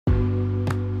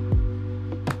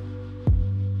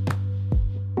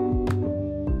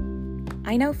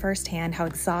I know firsthand how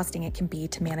exhausting it can be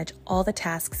to manage all the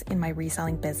tasks in my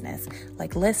reselling business,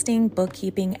 like listing,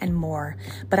 bookkeeping, and more.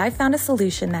 But I've found a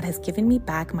solution that has given me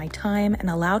back my time and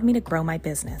allowed me to grow my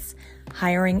business,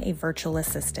 hiring a virtual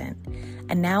assistant.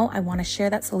 And now I want to share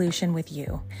that solution with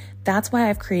you. That's why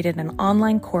I've created an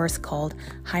online course called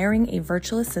Hiring a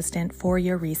Virtual Assistant for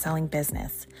Your Reselling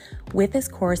Business. With this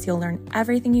course, you'll learn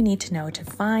everything you need to know to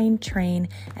find, train,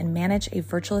 and manage a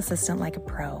virtual assistant like a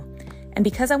pro. And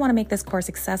because I want to make this course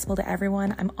accessible to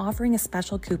everyone, I'm offering a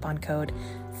special coupon code,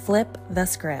 Flip the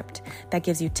Script, that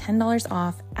gives you $10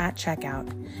 off at checkout.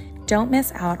 Don't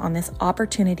miss out on this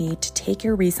opportunity to take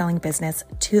your reselling business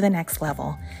to the next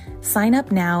level. Sign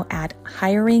up now at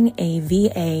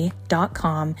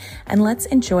hiringava.com and let's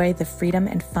enjoy the freedom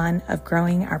and fun of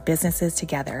growing our businesses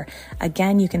together.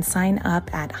 Again, you can sign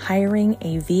up at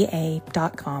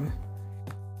hiringava.com.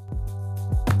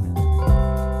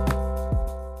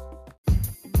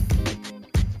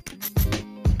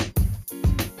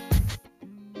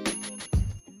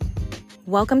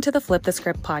 Welcome to the Flip the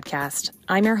Script podcast.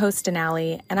 I'm your host,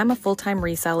 Denali, and I'm a full-time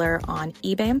reseller on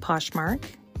eBay and Poshmark.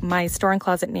 My store and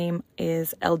closet name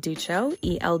is El Ducho,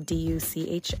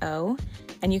 Elducho,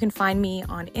 and you can find me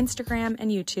on Instagram and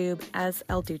YouTube as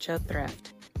El Ducho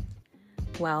Thrift.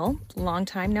 Well, long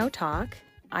time no talk.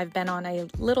 I've been on a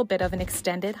little bit of an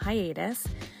extended hiatus,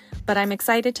 but I'm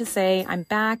excited to say I'm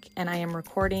back and I am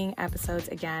recording episodes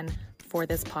again for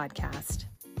this podcast.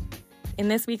 In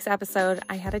this week's episode,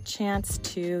 I had a chance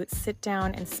to sit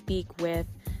down and speak with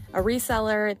a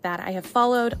reseller that I have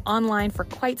followed online for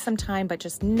quite some time, but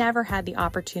just never had the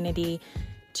opportunity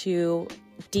to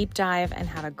deep dive and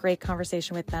have a great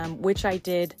conversation with them, which I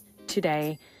did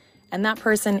today. And that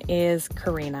person is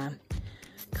Kaahreena.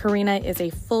 Kaahreena is a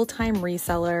full-time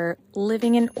reseller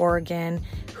living in Oregon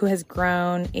who has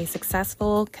grown a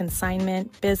successful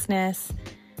consignment business.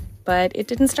 But it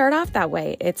didn't start off that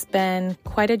way. It's been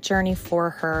quite a journey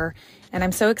for her, and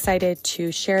I'm so excited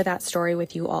to share that story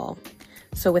with you all.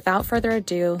 So without further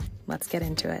ado, let's get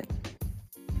into it.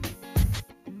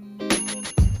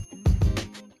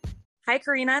 Hi,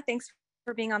 Kaahreena. Thanks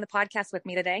for being on the podcast with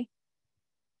me today.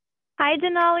 Hi,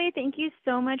 Denali. Thank you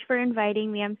so much for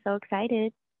inviting me. I'm so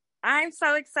excited. I'm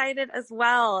so excited as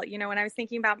well. You know, when I was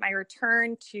thinking about my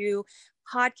return to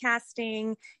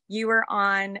podcasting, you were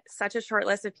on such a short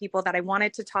list of people that I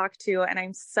wanted to talk to. And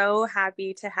I'm so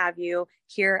happy to have you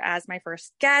here as my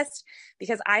first guest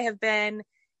because I have been,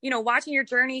 watching your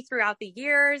journey throughout the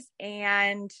years.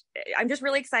 And I'm just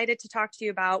really excited to talk to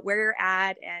you about where you're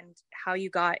at and how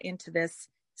you got into this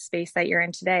space that you're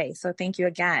in today. So thank you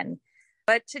again.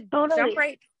 But to jump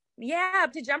right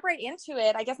into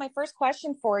it, I guess my first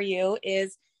question for you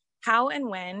is how and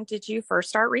when did you first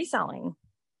start reselling?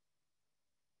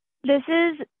 This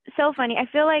is so funny. I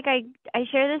feel like I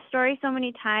share this story so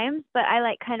many times, but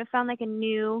I kind of found like a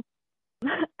new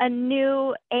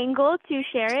angle to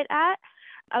share it at.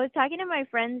 I was talking to my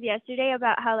friends yesterday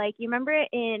about how you remember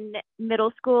in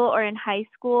middle school or in high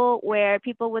school where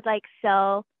people would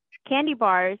sell candy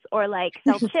bars or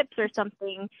sell chips or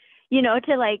something, to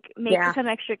make some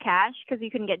extra cash because you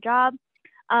couldn't get jobs.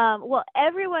 Well,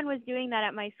 everyone was doing that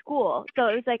at my school. So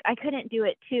it was I couldn't do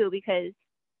it too because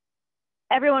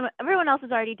everyone else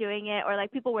was already doing it, or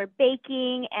people were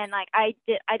baking and I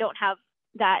don't have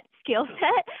that skill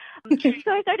set.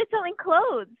 So I started selling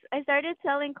clothes. I started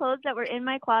selling clothes that were in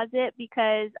my closet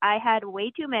because I had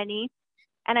way too many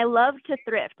and I love to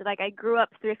thrift. I grew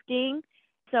up thrifting.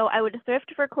 So I would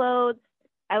thrift for clothes.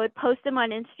 I would post them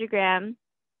on Instagram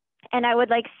and I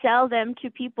would sell them to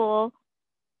people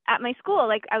at my school.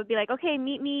 I would be okay,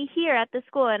 meet me here at the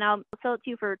school and I'll sell it to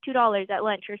you for $2 at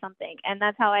lunch or something. And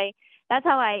that's how I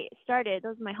started.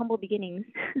 Those are my humble beginnings.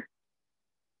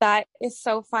 That is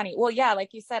so funny. Well, yeah, like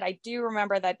you said, I do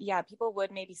remember that, people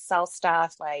would maybe sell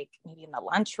stuff maybe in the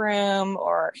lunchroom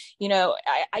or,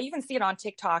 I even see it on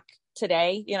TikTok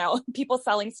today, people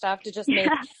selling stuff to just make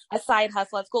a side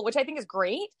hustle at school, which I think is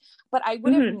great, but I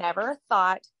would have never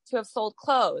thought to have sold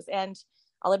clothes. And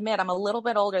I'll admit I'm a little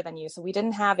bit older than you. So we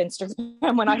didn't have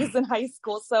Instagram when I was in high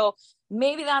school. So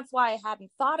maybe that's why I hadn't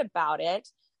thought about it.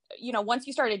 Once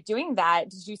you started doing that,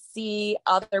 did you see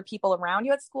other people around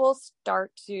you at school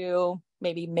start to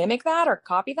maybe mimic that or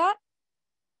copy that?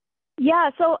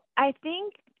 Yeah. So I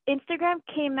think Instagram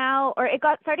came out, or it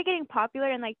started getting popular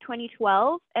in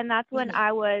 2012. And that's when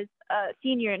I was a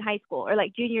senior in high school, or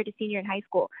junior to senior in high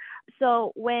school.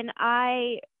 So when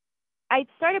I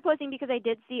started posting because I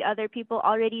did see other people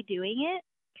already doing it.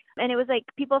 And it was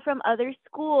people from other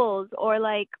schools or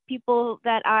people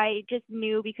that I just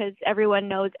knew because everyone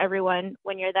knows everyone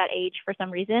when you're that age for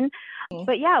some reason.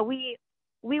 But yeah, we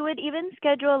we would even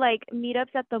schedule like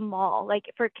meetups at the mall, like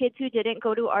for kids who didn't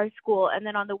go to our school. And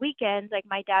then on the weekends, like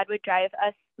my dad would drive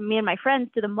us, me and my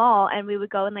friends, to the mall, and we would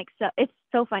go and like sell. It's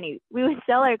so funny. We would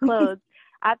sell our clothes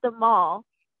at the mall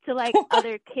to like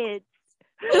other kids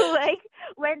who like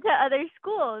went to other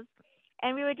schools.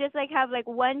 And we would just like have like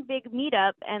one big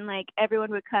meetup, and like everyone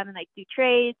would come and like do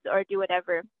trades or do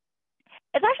whatever.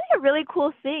 It's actually a really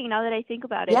cool thing now that I think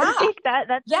about it. Yeah. Like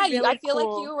that's Yeah, really I feel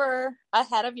cool. like you were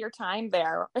ahead of your time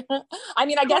there. I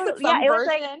mean, I guess it's Yeah, some it was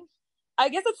version. like, I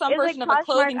guess it's some it was like version of a Poshmark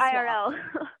clothing swap. IRL.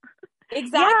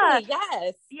 Exactly.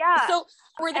 Yes. Yeah. So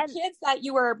were the And kids that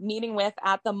you were meeting with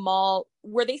at the mall,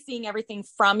 were they seeing everything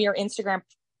from your Instagram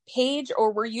page,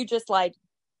 or were you just like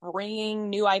bringing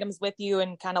new items with you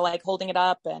and kind of like holding it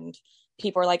up and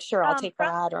people were like, sure, I'll take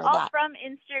that or all that? from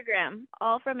Instagram.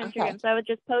 All from Instagram. Okay. So I would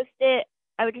just post it.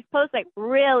 I would just post like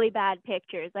really bad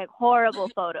pictures, like horrible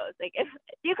photos. Like if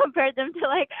you compared them to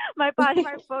like my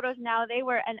Poshmark photos now, they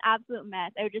were an absolute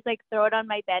mess. I would just like throw it on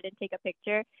my bed and take a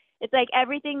picture. It's like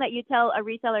everything that you tell a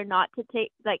reseller not to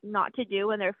take, like not to do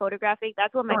when they're photographing.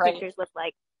 That's what my Right. pictures look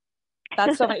like.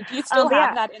 That's so funny. Do you still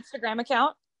have that Instagram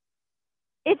account?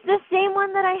 It's the same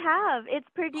one that I have. It's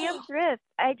Per Diem Thrift.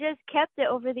 I just kept it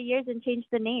over the years and changed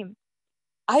the name.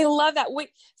 I love that. Wait,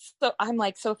 so I'm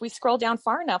like, so if we scroll down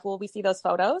far enough, will we see those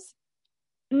photos?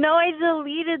 No, I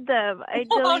deleted them. I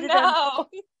deleted them. Oh,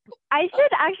 no. I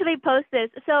should actually post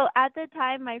this. So at the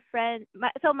time, my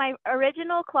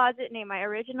original closet name, my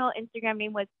original Instagram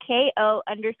name was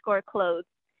KO_clothes.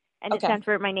 And it stands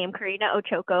for my name, Kaahreena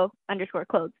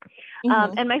 _clothes.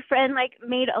 And my friend like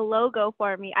made a logo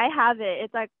for me. I have it.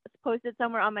 It's like posted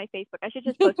somewhere on my Facebook. I should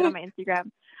just post it on my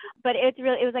Instagram. But it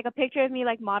was like a picture of me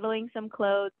like modeling some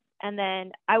clothes. And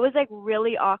then I was like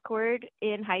really awkward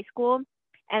in high school,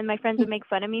 and my friends would make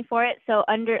fun of me for it. So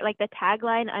under like the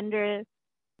tagline under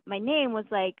my name was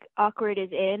like awkward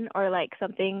is in, or like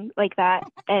something like that.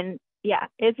 And yeah,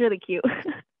 it's really cute.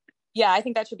 Yeah, I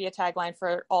think that should be a tagline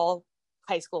for all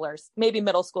high schoolers, maybe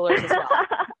middle schoolers as well.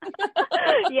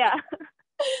 Yeah.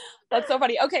 That's so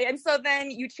funny. Okay. And so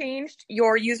then you changed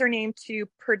your username to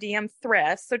Per Diem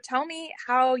Thrift. So tell me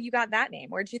how you got that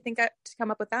name. Where did you think to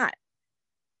come up with that?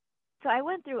 So I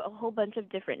went through a whole bunch of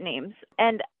different names.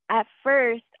 And at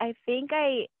first, I think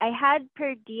I had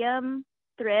Per Diem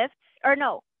Thrift, or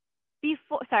no,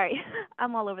 sorry,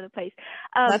 I'm all over the place.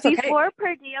 That's okay. Before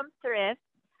Per Diem Thrift,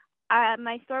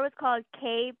 my store was called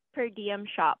K Per Diem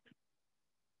Shop.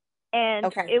 And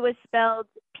it was spelled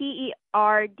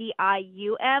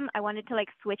PERDIUM. I wanted to like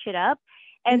switch it up.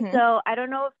 And so I don't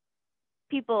know if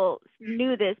people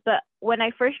knew this, but when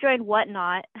I first joined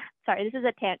Whatnot, sorry, this is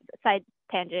a side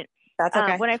tangent. That's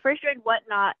okay. When I first joined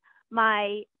Whatnot,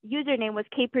 my username was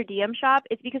kperdiemshop.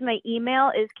 It's because my email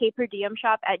is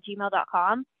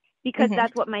kperdiemshop@gmail.com, because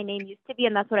that's what my name used to be,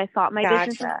 and that's what I thought my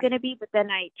business was going to be, but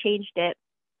then I changed it.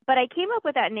 But I came up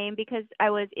with that name because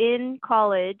I was in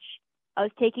college. I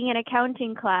was taking an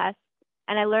accounting class,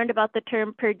 and I learned about the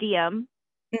term per diem,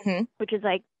 which is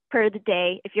like per the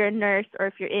day. If you're a nurse or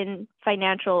if you're in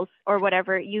financials or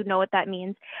whatever, you know what that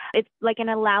means. It's like an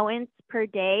allowance per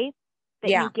day that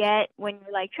you get when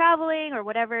you're like traveling or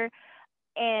whatever.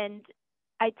 And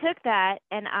I took that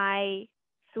and I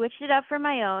switched it up for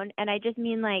my own. And I just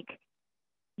mean like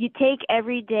you take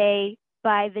every day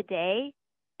by the day.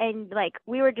 And like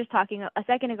we were just talking a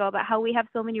second ago about how we have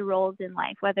so many roles in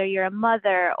life, whether you're a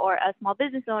mother or a small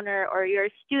business owner or you're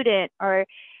a student, or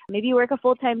maybe you work a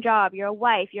full-time job, you're a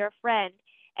wife, you're a friend.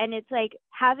 And it's like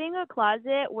having a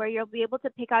closet where you'll be able to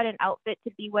pick out an outfit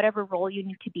to be whatever role you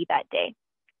need to be that day.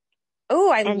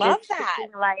 Oh, I love that.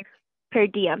 Life per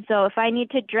diem. So if I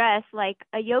need to dress like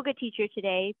a yoga teacher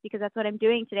today, because that's what I'm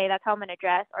doing today, that's how I'm going to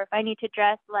dress. Or if I need to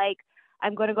dress like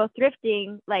I'm going to go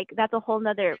thrifting, like that's a whole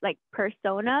nother like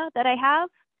persona that I have,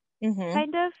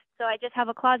 kind of. So I just have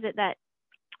a closet that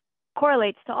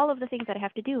correlates to all of the things that I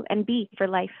have to do and be for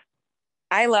life.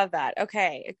 I love that.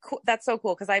 Okay. Cool. That's so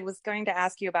cool. Cause I was going to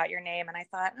ask you about your name and I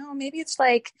thought, oh, maybe it's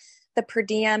like the per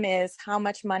diem is how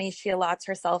much money she allots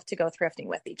herself to go thrifting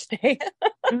with each day.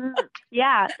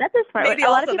 Yeah, that's as far. Maybe a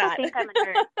lot of also people that. think I'm a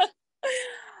nerd.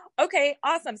 Okay,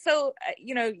 awesome. So,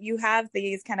 you have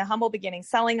these kind of humble beginnings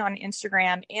selling on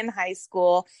Instagram in high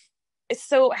school.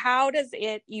 So how does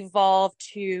it evolve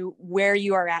to where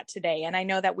you are at today? And I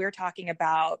know that we're talking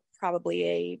about probably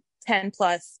a 10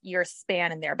 plus year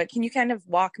span in there, but can you kind of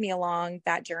walk me along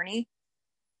that journey?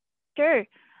 Sure.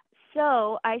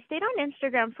 So I stayed on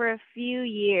Instagram for a few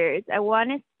years. I want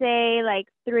to say like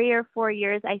 3 or 4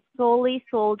 years. I solely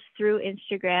sold through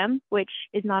Instagram, which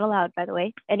is not allowed, by the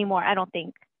way, anymore. I don't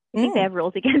think. I think they have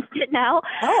rules against it now.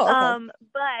 Oh, okay.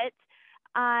 But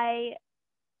I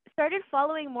started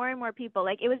following more and more people.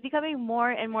 Like it was becoming more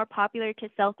and more popular to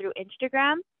sell through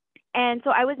Instagram. And so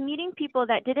I was meeting people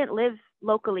that didn't live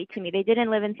locally to me. They didn't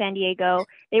live in San Diego.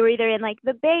 They were either in like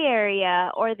the Bay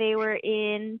Area or they were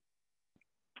in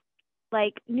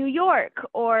like New York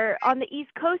or on the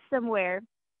East Coast somewhere.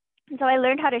 And so I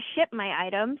learned how to ship my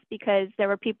items because there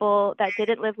were people that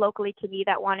didn't live locally to me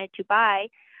that wanted to buy.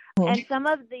 And some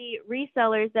of the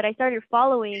resellers that I started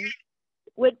following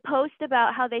would post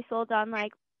about how they sold on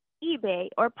like eBay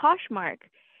or Poshmark.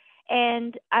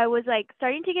 And I was like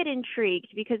starting to get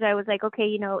intrigued because I was like, okay,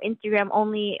 you know, Instagram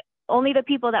only the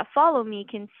people that follow me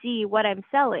can see what I'm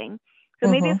selling. So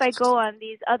maybe if I go on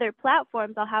these other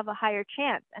platforms, I'll have a higher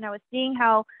chance. And I was seeing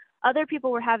how other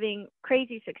people were having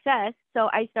crazy success. So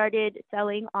I started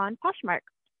selling on Poshmark.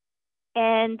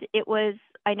 And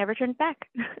I never turned back.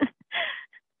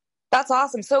 That's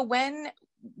awesome. So when,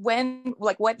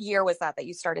 like what year was that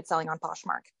you started selling on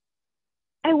Poshmark?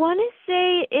 I want to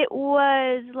say it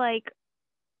was like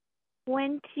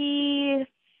 20,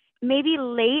 maybe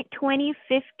late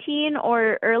 2015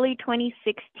 or early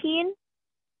 2016.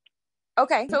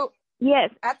 Okay. So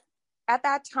yes, at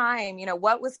that time, you know,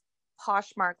 what was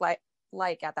Poshmark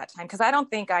like at that time? Because I don't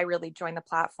think I really joined the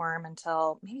platform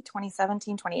until maybe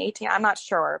 2017, 2018. I'm not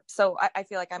sure. So I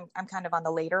feel like I'm kind of on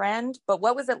the later end, but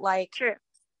what was it like sure.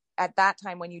 at that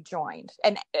time when you joined?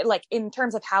 And like in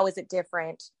terms of how is it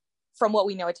different from what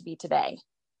we know it to be today?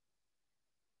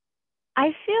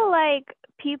 I feel like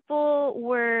people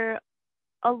were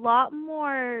a lot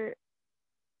more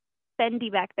spendy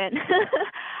back then.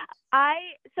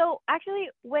 So actually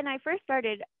when I first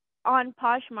started on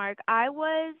Poshmark, I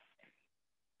was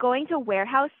going to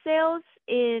warehouse sales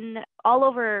in all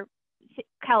over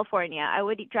California. I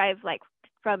would drive like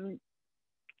from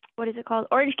what is it called?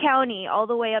 Orange County all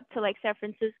the way up to like San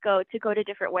Francisco to go to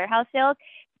different warehouse sales,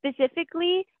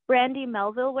 specifically Brandy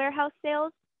Melville warehouse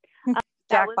sales.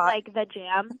 That was like the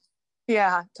jam.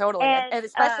 Yeah, totally. And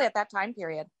especially at that time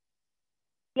period.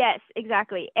 Yes,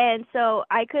 exactly. And so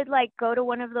I could like go to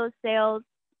one of those sales,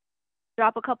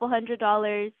 drop a couple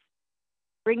 $100s,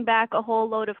 bring back a whole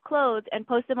load of clothes and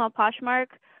post them on Poshmark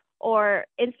or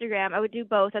Instagram. I would do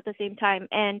both at the same time.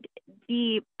 And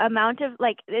the amount of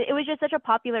like, it was just such a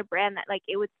popular brand that like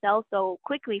it would sell so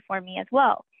quickly for me as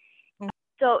well. Mm-hmm.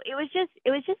 So it was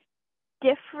just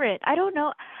different. I don't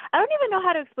even know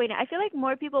how to explain it. I feel like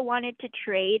more people wanted to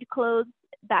trade clothes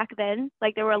back then.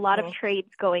 Like there were a lot of trades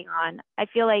going on. I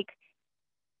feel like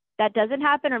that doesn't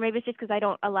happen, or maybe it's just because I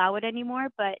don't allow it anymore,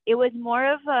 but it was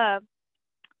more of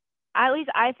at least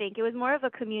I think it was more of a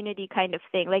community kind of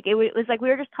thing. Like it was like we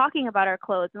were just talking about our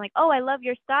clothes and like, oh, I love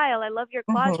your style. I love your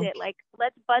closet. Like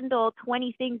let's bundle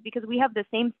 20 things because we have the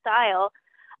same style.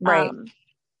 Right.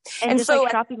 And just so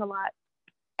like shopping a lot.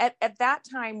 At that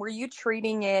time, were you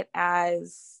treating it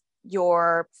as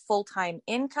your full-time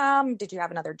income? Did you have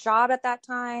another job at that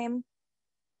time?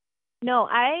 No,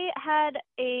 I had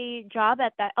a job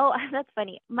at that. Oh, that's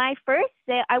funny. My first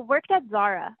sale, I worked at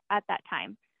Zara at that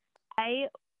time.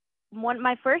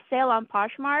 My first sale on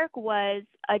Poshmark was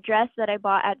a dress that I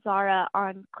bought at Zara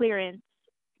on clearance,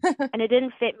 and it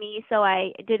didn't fit me, so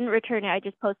I didn't return it. I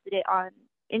just posted it on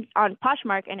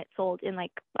Poshmark, and it sold in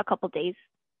like a couple days.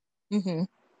 Mm-hmm.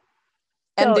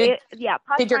 And so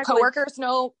did your coworkers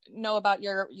know about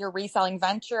your reselling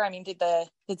venture? I mean, did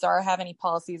Zara have any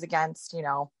policies against, you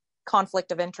know,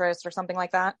 conflict of interest or something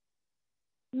like that?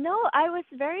 No, I was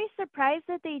very surprised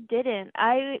that they didn't.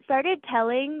 I started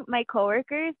telling my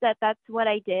coworkers that that's what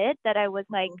I did, that I was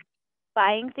like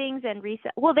buying things and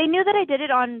resell. Well, they knew that I did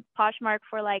it on Poshmark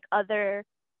for like other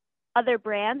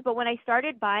brands, but when I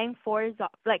started buying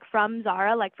from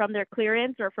Zara, like from their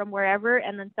clearance or from wherever,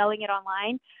 and then selling it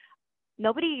online,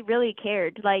 nobody really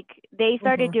cared. Like they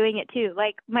started doing it too.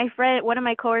 Like my friend, one of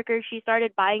my coworkers, she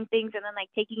started buying things and then like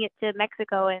taking it to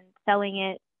Mexico and selling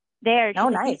it there.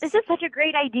 She's nice. This is such a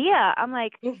great idea. I'm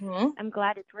like, I'm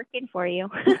glad it's working for you.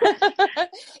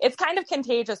 It's kind of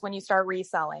contagious when you start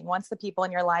reselling. Once the people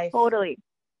in your life totally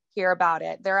hear about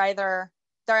it, they're either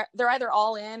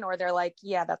all in or they're like,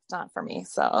 yeah, that's not for me.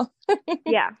 So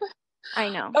yeah, I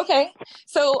know. Okay.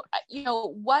 So, you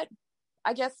know,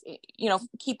 I guess, you know,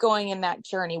 keep going in that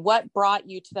journey. What brought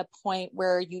you to the point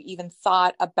where you even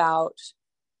thought about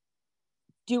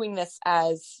doing this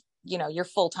as, you know, your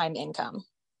full-time income?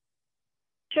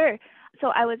 Sure. So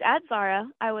I was at Zara.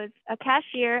 I was a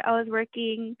cashier. I was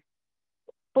working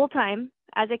full-time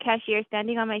as a cashier,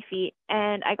 standing on my feet,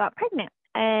 and I got pregnant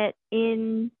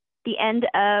in the end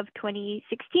of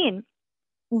 2016.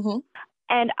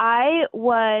 And I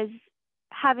was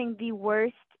having the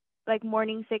worst like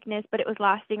morning sickness, but it was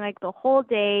lasting like the whole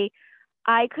day.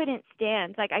 I couldn't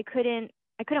stand. Like I couldn't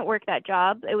I couldn't work that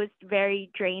job. It was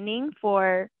very draining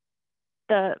for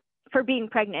being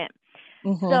pregnant.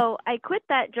 Mm-hmm. So I quit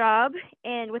that job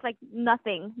and with like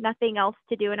nothing else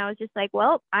to do. And I was just like,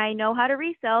 well, I know how to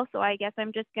resell, so I guess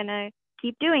I'm just going to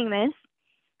keep doing this.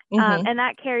 Mm-hmm. And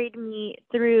that carried me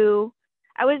through.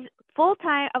 I was a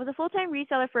full-time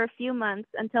reseller for a few months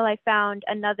until I found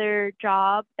another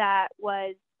job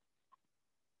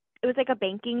it was like a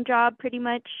banking job pretty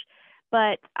much,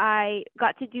 but I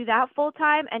got to do that full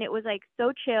time and it was like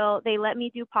so chill. They let me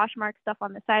do Poshmark stuff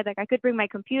on the side. Like I could bring my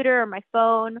computer or my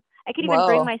phone. I could even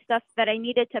bring Whoa. my stuff that I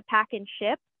needed to pack and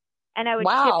ship, and I would ship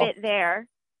Wow. it there.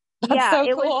 That's Yeah, so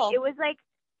it cool. was like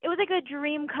a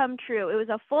dream come true. It was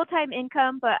a full-time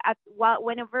income, but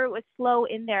whenever it was slow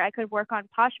in there, I could work on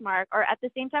Poshmark, or at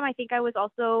the same time I think I was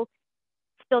also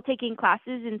still taking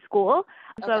classes in school.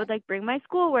 So I would like bring my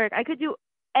schoolwork. I could do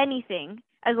anything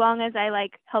as long as I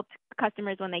like helped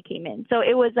customers when they came in. So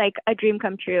it was like a dream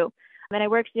come true. And I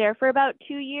worked there for about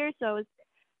 2 years. So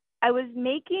I was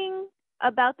making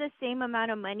about the same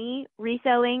amount of money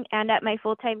reselling and at my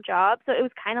full-time job. So it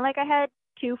was kind of like I had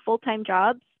 2 full-time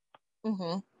jobs.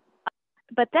 Mm-hmm.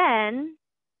 But then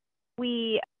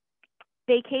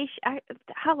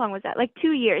how long was that? Like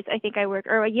 2 years, I think I worked,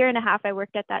 or a year and a half I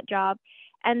worked at that job.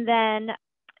 And then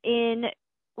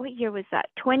what year was that?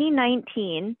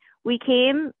 2019, we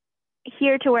came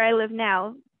here to where I live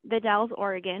now, the Dalles,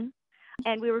 Oregon,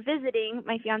 and we were visiting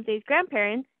my fiance's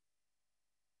grandparents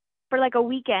for like a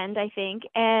weekend, I think,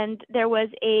 and there was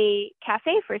a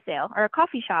cafe for sale, or a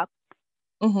coffee shop.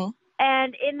 Mm-hmm.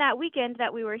 And in that weekend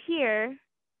that we were here,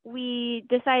 we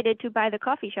decided to buy the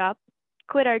coffee shop,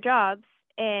 quit our jobs,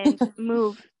 and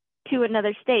move to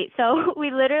another state. So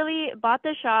we literally bought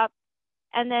the shop,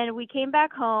 and then we came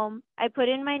back home. I put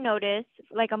in my notice,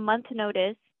 like a month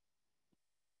notice.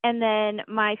 And then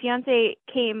my fiance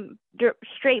came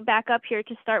straight back up here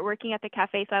to start working at the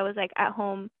cafe. So I was like at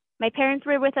home. My parents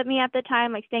were with me at the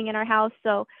time, like staying in our house.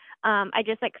 So I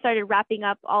just like started wrapping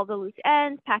up all the loose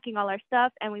ends, packing all our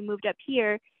stuff, and we moved up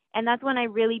here. And that's when I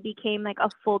really became like a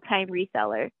full-time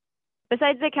reseller.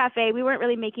 Besides the cafe, we weren't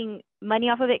really making money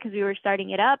off of it because we were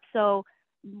starting it up. So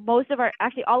all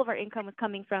of our income was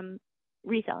coming from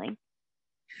reselling.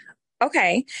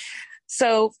 Okay.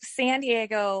 So San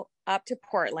Diego up to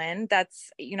Portland,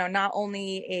 that's, not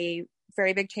only a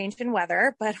very big change in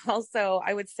weather, but also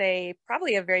I would say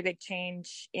probably a very big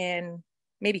change in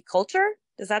maybe culture.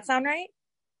 Does that sound right?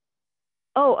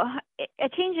 Oh, a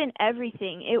change in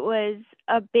everything. It was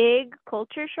a big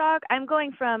culture shock. I'm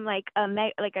going from like a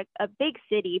big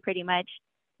city pretty much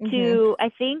to, I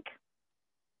think,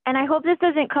 and I hope this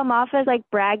doesn't come off as like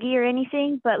braggy or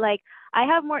anything, but like I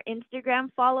have more Instagram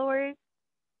followers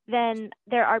than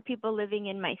there are people living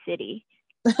in my city.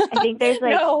 I think there's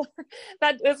like no,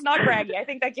 that is not braggy. I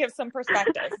think that gives some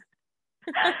perspective.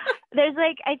 There's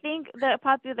like, I think the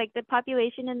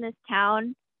population in this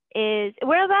town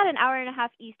we're about an hour and a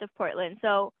half east of Portland.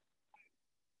 So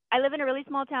I live in a really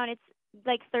small town. It's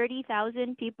like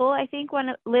 30,000 people, I think,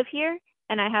 live here,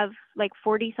 and I have like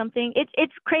 40 something.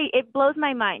 It's crazy. It blows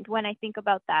my mind when I think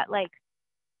about that. Like,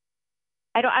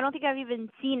 I don't think I've even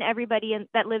seen everybody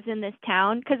that lives in this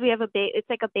town, because it's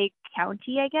like a big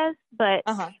county, I guess. But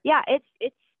yeah,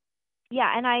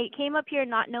 yeah. And I came up here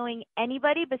not knowing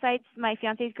anybody besides my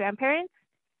fiance's grandparents.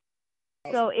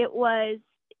 So it was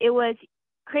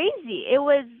crazy. It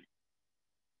was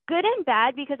good and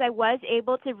bad, because I was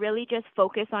able to really just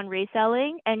focus on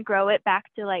reselling and grow it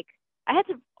back to like, I had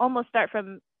to almost start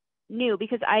from new,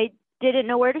 because I didn't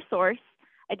know where to source.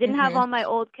 I didn't have all my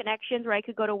old connections where I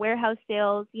could go to warehouse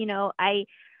sales.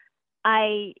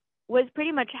 I was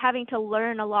pretty much having to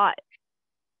learn a lot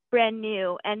brand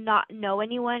new and not know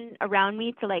anyone around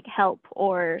me to like help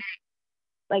or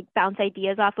like bounce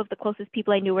ideas off of. The closest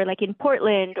people I knew were like in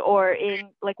Portland or in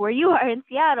like where you are in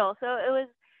Seattle. So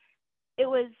it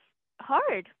was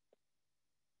hard.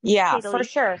 Yeah, for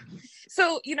sure.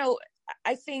 So,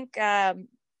 I think,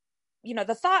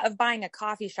 the thought of buying a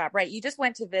coffee shop, right? You just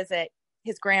went to visit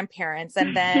his grandparents,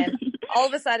 and then all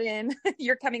of a sudden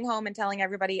you're coming home and telling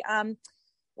everybody,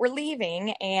 we're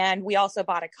leaving, and we also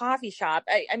bought a coffee shop.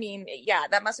 I mean, yeah,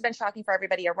 that must have been shocking for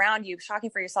everybody around you,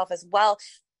 shocking for yourself as well.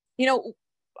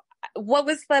 What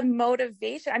was the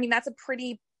motivation? I mean, that's a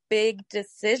pretty big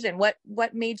decision.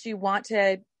 What made you want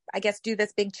to, I guess, do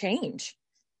this big change?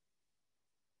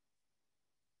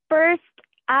 First,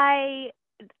 I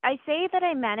say that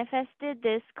I manifested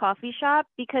this coffee shop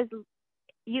because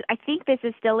I think this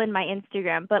is still in my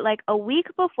Instagram, but like a week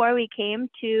before we came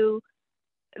to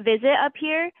visit up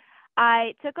here,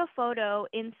 I took a photo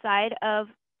inside of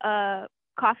a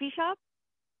coffee shop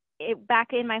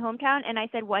back in my hometown, and I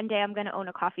said one day I'm going to own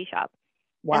a coffee shop.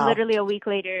 Wow. And literally a week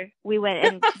later, we went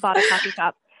and bought a coffee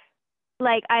shop.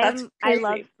 Like I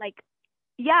love, like,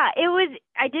 yeah,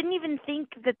 I didn't even think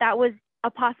that was a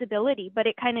possibility, but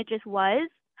it kind of just was.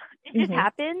 It just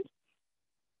happened.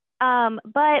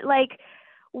 But like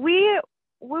we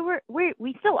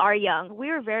still are young.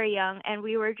 We were very young, and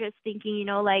we were just thinking, you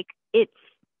know, like it's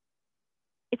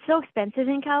so expensive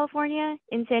in California,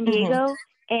 in San Diego,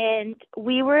 and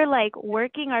we were like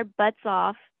working our butts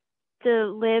off to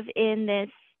live in this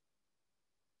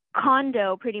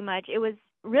condo pretty much. It was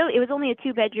only a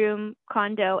 2-bedroom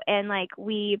condo, and like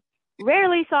we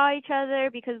rarely saw each other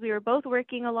because we were both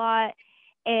working a lot,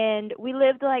 and we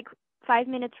lived like 5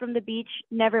 minutes from the beach,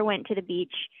 never went to the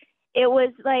beach. It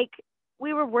was like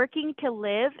we were working to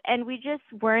live, and we just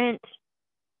weren't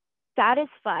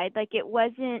satisfied. Like it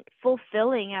wasn't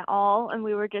fulfilling at all, and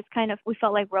we were just we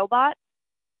felt like robots.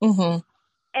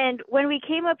 And when we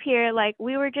came up here, like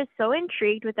we were just so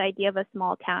intrigued with the idea of a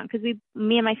small town, because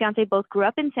me and my fiance both grew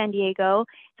up in San Diego,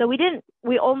 so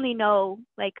we only know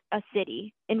like a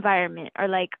city environment, or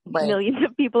like millions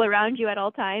of people around you at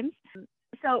all times.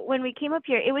 So when we came up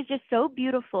here, it was just so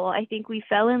beautiful. I think we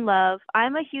fell in love.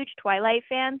 I'm a huge Twilight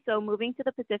fan, so moving to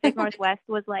the Pacific Northwest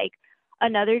was like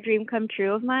another dream come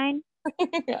true of mine.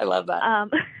 I love that.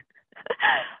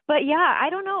 But yeah, I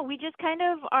don't know. We just kind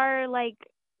of are like,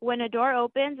 when a door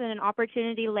opens and an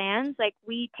opportunity lands, like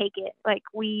we take it. Like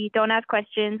we don't ask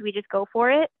questions. We just go for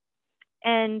it.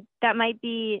 And that might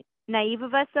be naive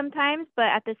of us sometimes, but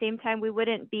at the same time, we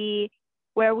wouldn't be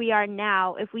where we are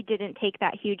now if we didn't take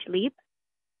that huge leap.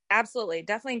 Absolutely.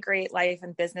 Definitely great life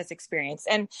and business experience.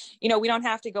 And, you know, we don't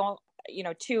have to go, you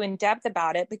know, too in depth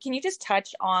about it, but can you just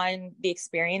touch on the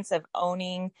experience of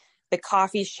owning the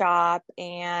coffee shop,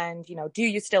 and, you know, do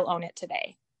you still own it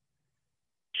today?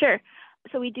 Sure.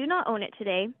 So we do not own it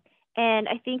today. And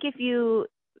I think if you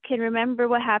can remember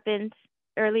what happened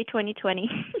early 2020.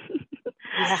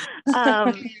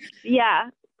 Yeah. Yeah.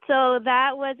 So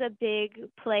that was a big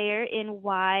player in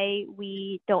why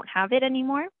we don't have it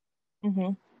anymore.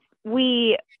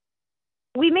 We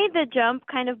made the jump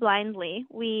kind of blindly.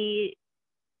 We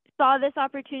saw this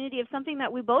opportunity of something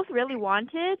that we both really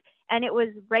wanted, and it was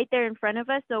right there in front of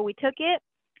us. So we took it,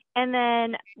 and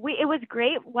then it was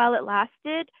great while it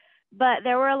lasted. But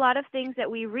there were a lot of things that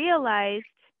we realized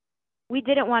we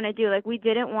didn't want to do. Like we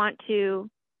didn't want to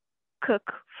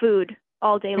cook food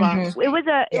all day long. It was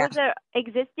a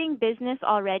existing business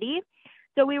already.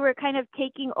 So we were kind of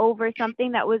taking over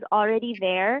something that was already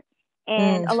there.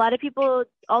 And a lot of people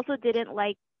also didn't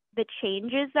like the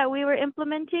changes that we were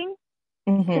implementing.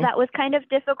 So that was kind of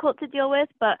difficult to deal with.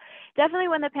 But definitely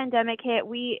when the pandemic hit,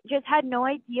 we just had no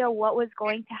idea what was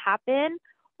going to happen,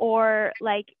 or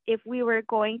like if we were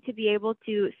going to be able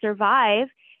to survive.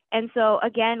 And so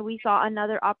again, we saw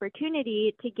another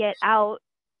opportunity to get out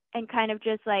and kind of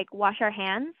just like wash our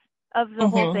hands of the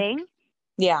whole thing.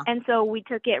 Yeah. And so we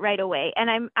took it right away. And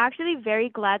I'm actually very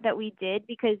glad that we did,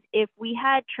 because if we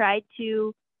had tried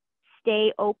to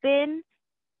stay open,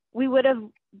 we would have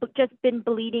just been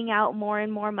bleeding out more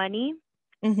and more money.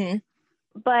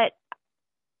 But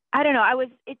I don't know.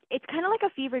 It's kind of like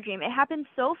a fever dream. It happened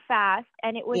so fast,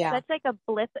 and it was such like a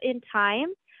blip in time,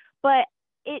 but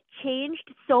it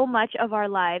changed so much of our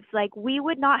lives. Like we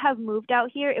would not have moved out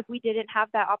here if we didn't have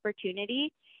that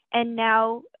opportunity. And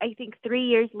now I think 3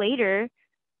 years later,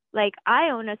 like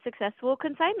I own a successful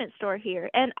consignment store here.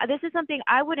 And this is something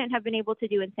I wouldn't have been able to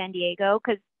do in San Diego,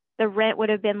 because the rent would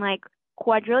have been like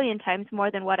quadrillion times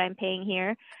more than what I'm paying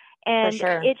here. And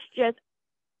it's just,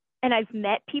 and I've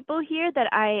met people here that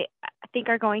I think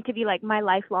are going to be like my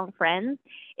lifelong friends.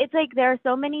 It's like there are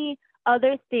so many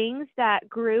other things that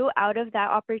grew out of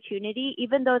that opportunity,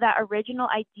 even though that original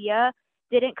idea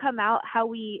didn't come out how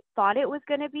we thought it was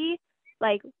going to be.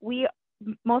 Like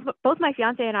both my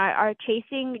fiance and I are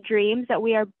chasing dreams that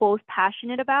we are both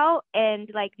passionate about. And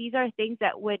like, these are things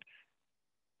that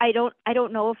I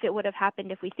don't know if it would have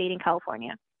happened if we stayed in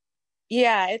California.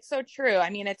 Yeah, it's so true. I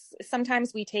mean, it's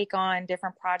sometimes we take on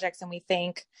different projects and we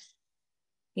think,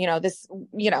 you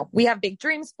know, we have big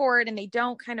dreams for it and they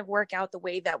don't kind of work out the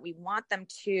way that we want them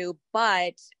to.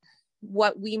 But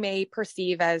what we may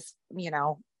perceive as, you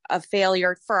know, a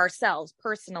failure for ourselves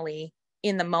personally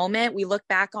in the moment, we look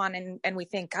back on and we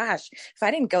think, gosh, if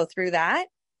I didn't go through that,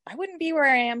 I wouldn't be where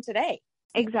I am today.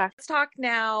 Exactly. Let's talk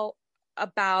now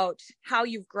about how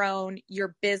you've grown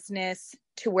your business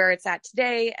to where it's at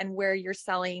today and where you're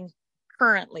selling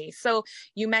currently. So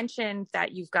you mentioned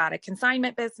that you've got a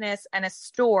consignment business and a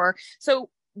store. So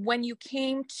when you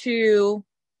came to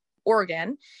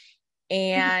Oregon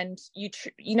and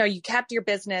you kept your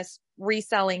business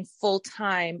reselling full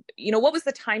time, what was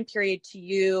the time period to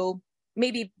you,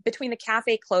 maybe between the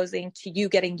cafe closing to you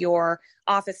getting your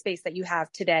office space that you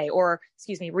have today, or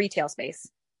retail space?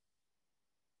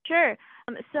 Sure.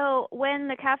 So when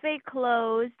the cafe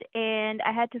closed and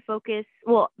I had to focus,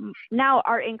 now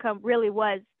our income really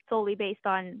was solely based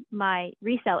on my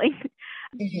reselling.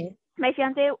 Mm-hmm. My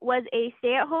fiance was a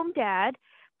stay-at-home dad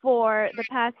for the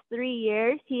past 3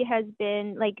 years. He has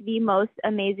been like the most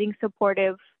amazing,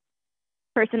 supportive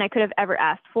person I could have ever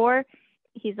asked for.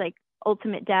 He's like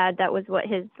ultimate dad. That was what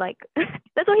his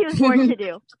that's what he was born to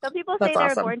do. Some people say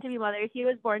they're awesome. born to be mothers. He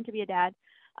was born to be a dad.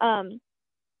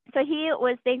 So he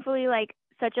was thankfully like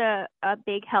such a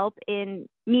big help in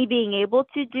me being able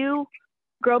to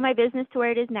grow my business to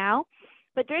where it is now.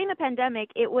 But during the pandemic,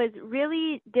 it was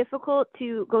really difficult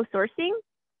to go sourcing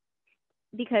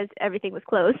because everything was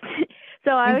closed.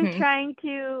 So I was trying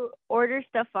to order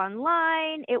stuff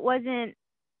online. It wasn't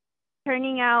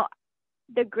turning out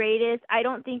the greatest. I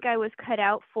don't think I was cut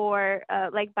out for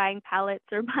like buying pallets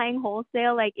or buying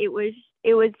wholesale. Like it was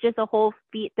just a whole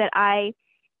feat that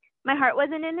my heart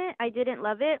wasn't in it. I didn't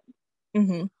love it.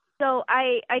 Mm-hmm. So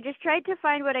I just tried to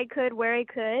find what I could where I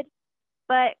could.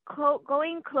 But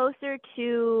going closer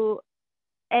to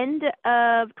end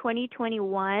of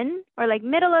 2021 or like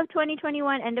middle of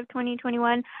 2021, end of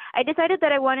 2021, I decided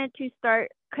that I wanted to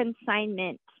start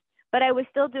Consignment, but I was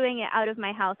still doing it out of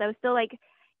my house. I was still like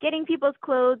getting people's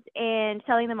clothes and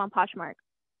selling them on Poshmark.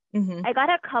 Mm-hmm. I got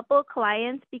a couple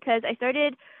clients because I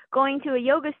started going to a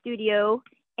yoga studio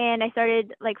and I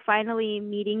started like finally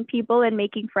meeting people and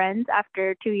making friends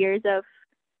after 2 years of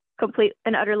complete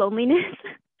and utter loneliness.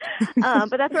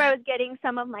 But that's where I was getting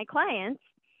some of my clients.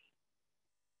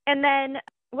 And then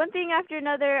one thing after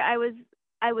another, I was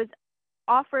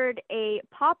offered a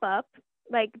pop-up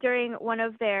like during one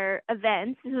of their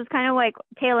events. This was kind of like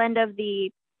tail end of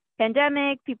the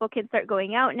pandemic. People can start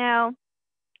going out now.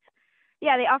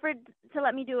 Yeah, they offered to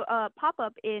let me do a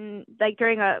pop-up in like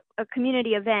during a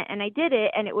community event, and I did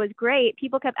it, and it was great.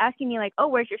 People kept asking me like, oh,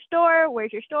 where's your store?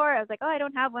 Where's your store? I was like, oh, I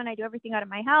don't have one. I do everything out of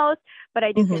my house, but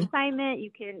I do consignment. You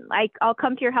can I'll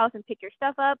come to your house and pick your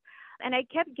stuff up. And I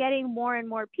kept getting more and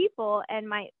more people,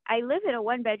 and I live in a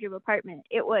 1-bedroom apartment.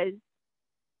 It was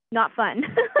not fun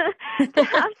to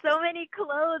have so many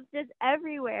clothes just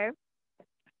everywhere.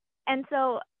 And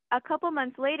so a couple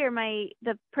months later,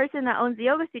 the person that owns the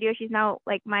yoga studio, she's now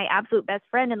like my absolute best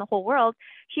friend in the whole world.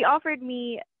 She offered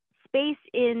me space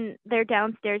in their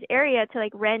downstairs area to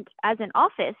like rent as an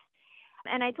office.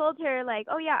 And I told her like,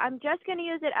 oh yeah, I'm just going to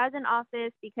use it as an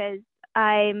office because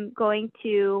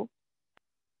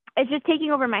it's just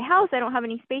taking over my house. I don't have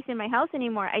any space in my house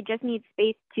anymore. I just need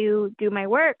space to do my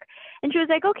work. And she was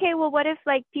like, okay, well, what if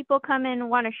like people come and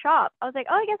want to shop? I was like,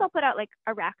 oh, I guess I'll put out like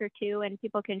a rack or two and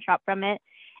people can shop from it.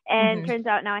 And turns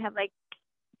out now I have like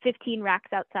 15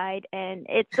 racks outside, and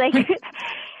it's like,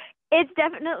 it's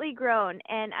definitely grown.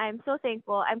 And I'm so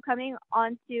thankful. I'm coming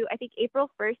on to, I think April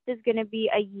 1st is going to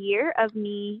be a year of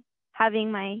me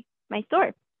having my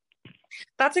store.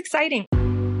 That's exciting.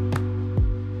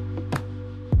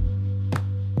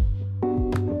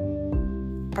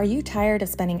 Are you tired of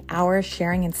spending hours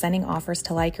sharing and sending offers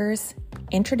to likers?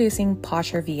 Introducing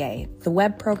Posher VA, the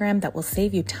web program that will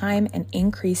save you time and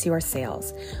increase your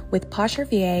sales. With Posher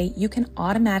VA, you can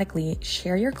automatically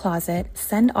share your closet,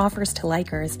 send offers to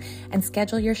likers, and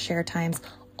schedule your share times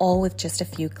all with just a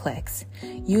few clicks.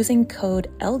 Using code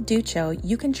ELDUCHO,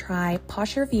 you can try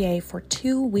Posher VA for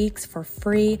 2 weeks for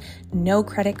free, no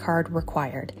credit card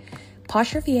required.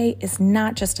 Posher VA is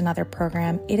not just another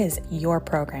program, it is your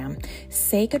program.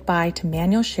 Say goodbye to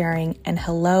manual sharing and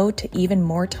hello to even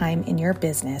more time in your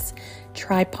business.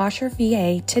 Try Posher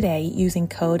VA today using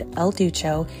code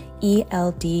ELDUCHO,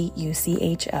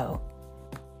 ELDUCHO.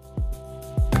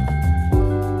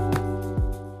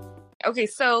 Okay,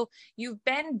 so you've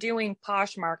been doing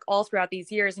Poshmark all throughout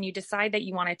these years, and you decide that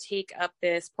you want to take up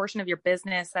this portion of your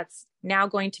business that's now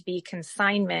going to be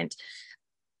consignment.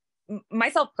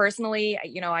 Myself personally,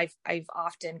 I've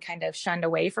often kind of shunned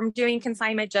away from doing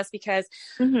consignment just because,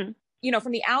 from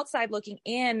the outside looking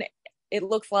in, it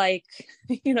looks like,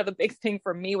 the big thing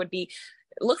for me would be,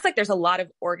 it looks like there's a lot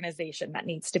of organization that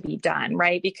needs to be done,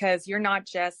 right? Because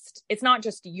it's not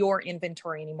just your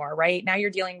inventory anymore, right? Now you're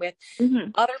dealing with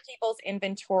other people's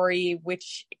inventory,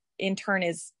 which in turn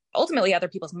is ultimately other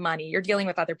people's money. You're dealing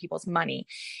with other people's money.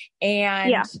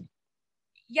 And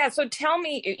yeah. So tell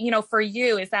me, for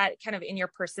you, is that kind of in your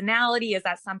personality? Is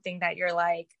that something that you're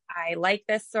like, I like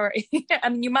this, or I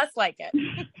mean, you must like it.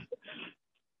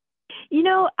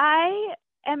 I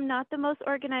am not the most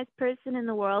organized person in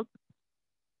the world.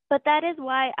 But that is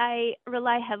why I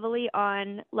rely heavily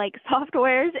on like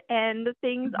softwares and the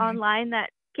things online that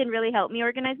can really help me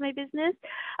organize my business.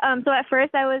 So at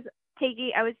first I was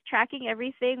tracking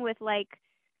everything with like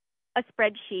a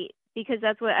spreadsheet because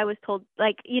that's what I was told.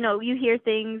 Like, you hear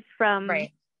things from,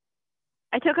 Right.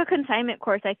 I took a consignment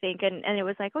course, I think, and it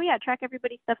was like, oh yeah, track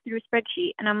everybody's stuff through a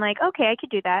spreadsheet. And I'm like, okay, I could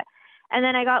do that. And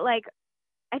then I got like,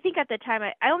 I think at the time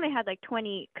I only had like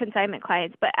 20 consignment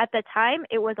clients, but at the time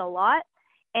it was a lot.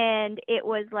 And it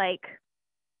was like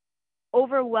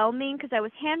overwhelming because I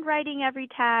was handwriting every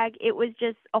tag. It was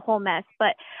just a whole mess.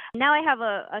 But now I have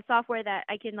a software that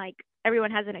I can like,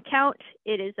 everyone has an account.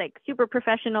 It is like super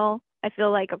professional. I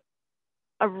feel like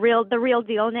the real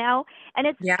deal now. And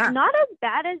it's not as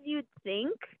bad as you'd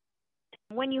think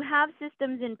when you have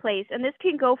systems in place. And this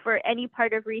can go for any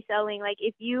part of reselling. Like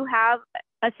if you have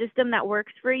a system that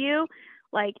works for you,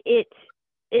 like it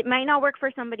might not work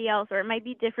for somebody else, or it might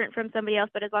be different from somebody else,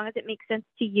 but as long as it makes sense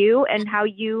to you and how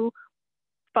you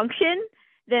function,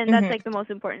 then that's like the most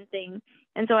important thing.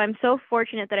 And so I'm so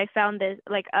fortunate that I found this,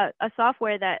 like a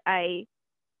software that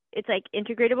it's like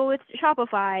integratable with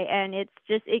Shopify, and it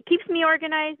keeps me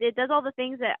organized. It does all the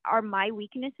things that are my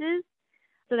weaknesses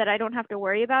so that I don't have to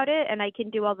worry about it. And I can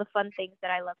do all the fun things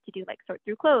that I love to do, like sort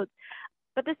through clothes.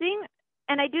 But the thing,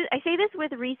 and I say this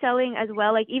with reselling as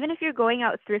well, like even if you're going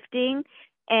out thrifting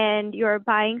and you're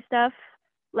buying stuff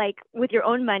like with your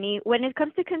own money, when it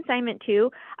comes to consignment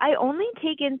too, I only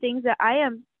take in things that I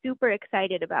am super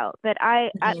excited about, that I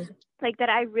that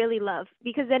I really love,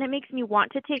 because then it makes me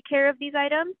want to take care of these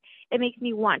items. It makes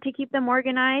me want to keep them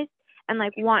organized and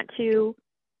like want to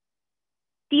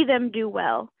see them do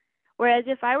well. Whereas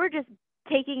if I were just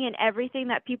taking in everything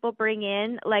that people bring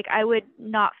in, like I would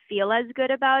not feel as good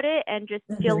about it and just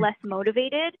feel less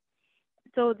motivated.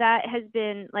 So that has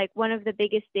been like one of the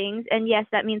biggest things. And yes,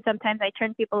 that means sometimes I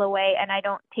turn people away and I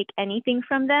don't take anything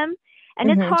from them. And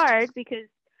it's hard because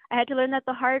I had to learn that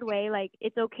the hard way. Like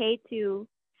it's okay to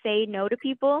say no to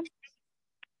people.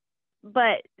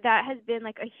 But that has been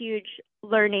like a huge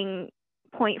learning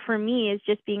point for me, is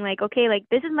just being like, okay, like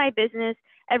this is my business.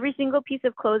 Every single piece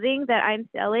of clothing that I'm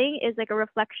selling is like a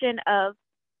reflection of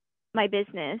my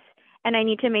business. And I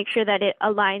need to make sure that it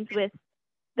aligns with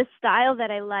the style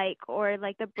that I like, or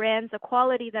like the brands, the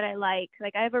quality that I like.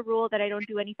 Like I have a rule that I don't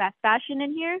do any fast fashion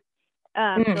in here.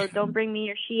 So don't bring me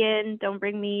your Shein, don't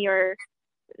bring me your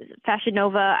Fashion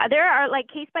Nova. There are like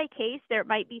case by case, there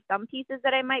might be some pieces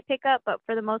that I might pick up, but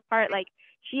for the most part, like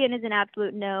Shein is an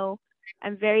absolute no.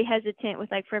 I'm very hesitant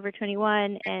with like Forever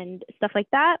 21 and stuff like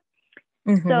that.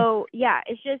 So yeah,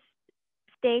 it's just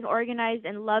staying organized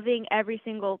and loving every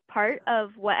single part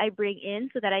of what I bring in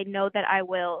so that I know that I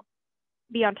will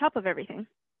be on top of everything.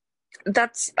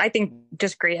 That's, I think,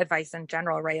 just great advice in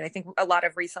general, right? I think a lot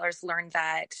of resellers learn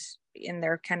that in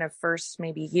their kind of first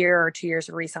maybe year or 2 years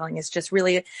of reselling, is just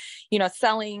really,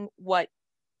 selling what,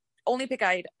 only pick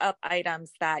up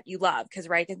items that you love. Cause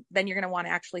right, then you're going to want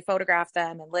to actually photograph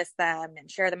them and list them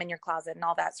and share them in your closet and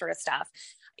all that sort of stuff.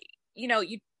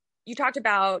 You talked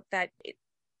about that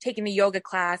taking the yoga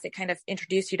class, it kind of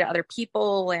introduced you to other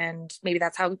people, and maybe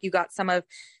that's how you got some of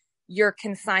your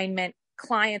consignment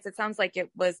clients. It sounds like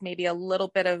it was maybe a little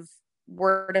bit of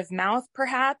word of mouth,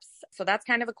 perhaps. So that's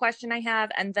kind of a question I have.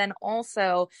 And then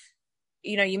also,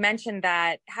 you mentioned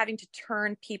that having to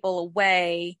turn people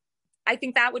away. I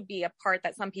think that would be a part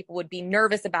that some people would be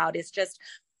nervous about, is just,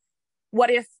 what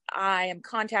if I am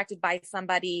contacted by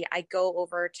somebody, I go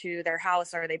over to their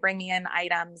house or they bring me in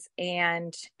items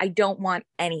and I don't want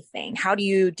anything? How do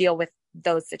you deal with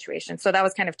those situations? So that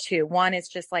was kind of two. One is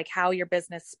just like how your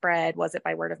business spread. Was it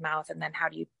by word of mouth? And then how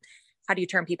do you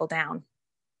turn people down?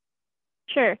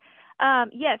 Sure.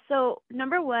 Yes. So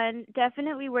number one,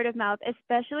 definitely word of mouth,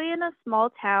 especially in a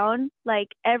small town. Like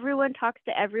everyone talks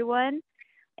to everyone.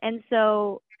 And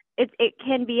so it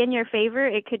can be in your favor.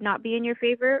 It could not be in your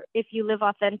favor. If you live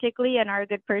authentically and are a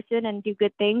good person and do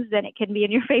good things, then it can be in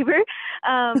your favor.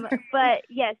 But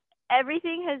yes,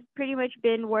 everything has pretty much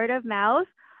been word of mouth.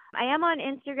 I am on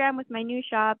Instagram with my new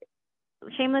shop.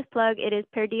 Shameless plug. It is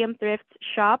Per Diem Thrift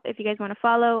Shop. If you guys want to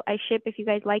follow, I ship. If you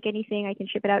guys like anything, I can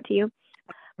ship it out to you.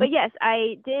 But yes,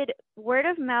 I did word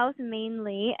of mouth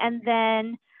mainly. And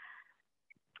then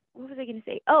what was I going to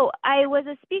say? Oh, I was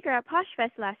a speaker at Posh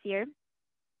Fest last year.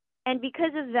 And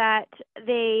because of that,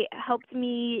 they helped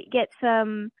me get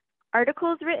some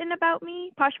articles written about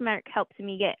me. Poshmark helped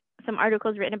me get some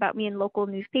articles written about me in local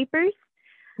newspapers.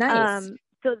 Nice.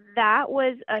 So that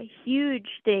was a huge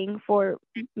thing for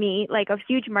me, like a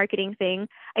huge marketing thing.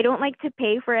 I don't like to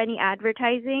pay for any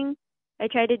advertising. I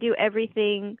try to do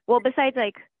everything. Well, besides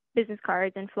like business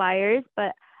cards and flyers,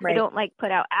 but I Right. don't like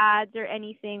put out ads or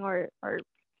anything or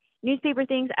newspaper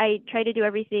things. I try to do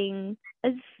everything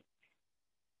as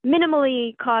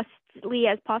minimally costly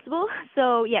as possible.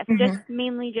 So yes, just Hmm.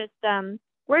 mainly just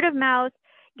word of mouth,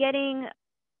 getting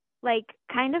like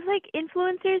kind of like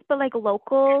influencers, but like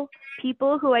local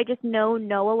people who I just know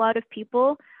a lot of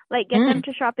people. Like get them Mm.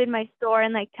 to shop in my store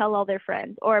and like tell all their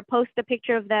friends, or post a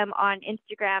picture of them on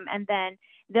Instagram and then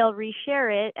they'll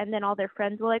reshare it and then all their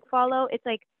friends will like follow. It's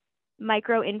like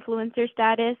micro influencer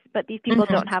status, but these people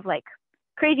Hmm. don't have like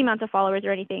crazy amounts of followers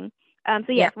or anything. So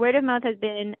Yeah. yes, word of mouth has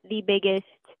been the biggest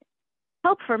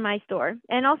help for my store.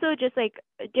 And also just like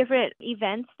different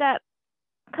events that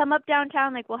come up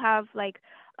downtown. Like we'll have like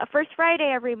a first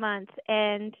Friday every month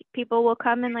and people will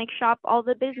come and like shop all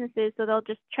the businesses. So they'll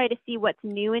just try to see what's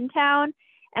new in town.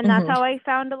 And that's Hmm. how I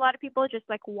found a lot of people just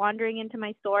like wandering into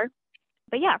my store.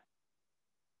 But yeah,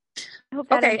 I hope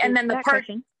that Okay. And answers then the that part,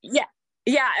 question. yeah.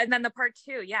 Yeah. And then the part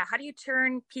two, yeah. How do you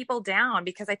turn people down?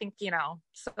 Because I think,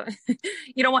 so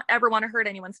you don't ever want to hurt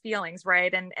anyone's feelings,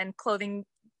 right? And clothing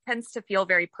tends to feel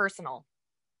very personal.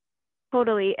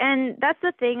 Totally. And that's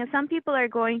the thing. Some people are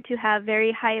going to have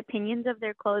very high opinions of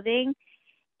their clothing,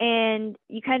 and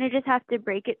you kind of just have to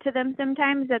break it to them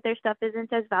sometimes that their stuff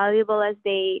isn't as valuable as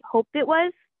they hoped it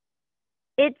was.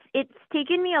 It's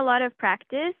taken me a lot of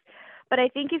practice, but I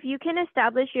think if you can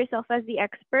establish yourself as the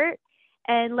expert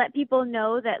and let people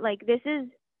know that like this is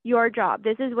your job,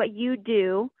 this is what you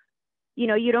do,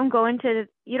 you don't go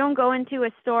into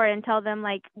a store and tell them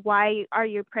like why are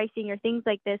you pricing your things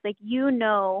like this? Like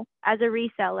as a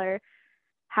reseller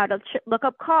how to look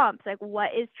up comps, like what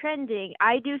is trending.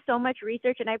 I do so much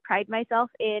research and I pride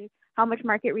myself in how much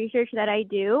market research that I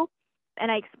do, and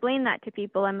I explain that to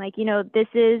people. I'm like, this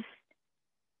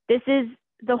is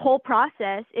the whole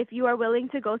process. If you are willing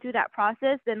to go through that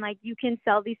process, then like you can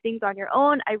sell these things on your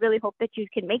own. I really hope that you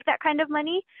can make that kind of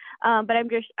money. But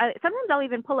sometimes I'll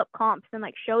even pull up comps and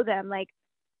like show them like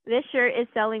this shirt is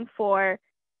selling for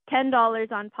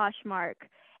 $10 on Poshmark,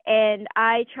 and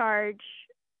I charge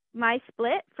my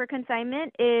split for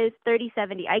consignment is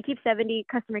 30/70. I keep 70,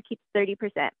 customer keeps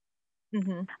 30%.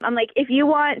 Hmm. I'm like, if you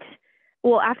want,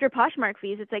 well, after Poshmark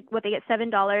fees, it's like what they get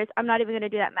 $7. I'm not even going to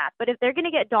do that math. But if they're going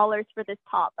to get dollars for this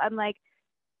top, I'm like,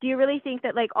 do you really think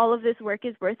that like all of this work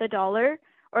is worth $1?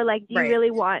 Or like, do you Right.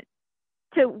 really want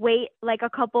to wait like a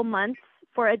couple months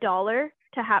for $1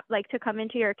 to have like to come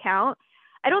into your account?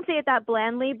 I don't say it that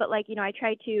blandly, but like, I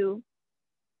try to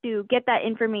get that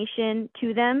information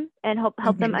to them and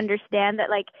help them Hmm. understand that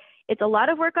like it's a lot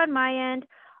of work on my end.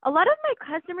 A lot of my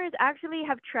customers actually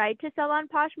have tried to sell on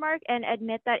Poshmark and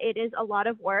admit that it is a lot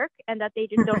of work and that they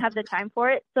just don't have the time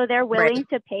for it. So they're Right. willing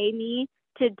to pay me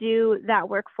to do that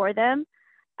work for them.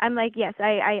 I'm like, yes,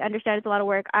 I understand it's a lot of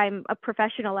work. I'm a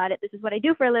professional at it. This is what I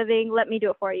do for a living. Let me do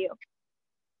it for you.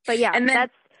 But yeah, And then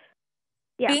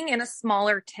yeah. being in a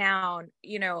smaller town,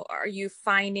 are you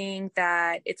finding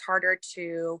that it's harder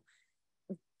to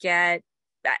get?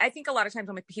 I think a lot of times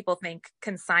when people think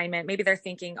consignment, maybe they're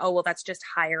thinking, oh, well, that's just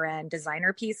higher end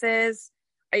designer pieces.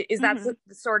 Is that hmm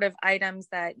the sort of items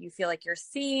that you feel like you're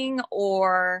seeing,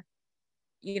 or,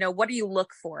 what do you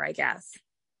look for, I guess?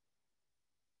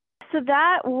 So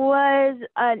that was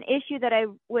an issue that I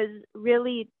was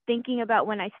really thinking about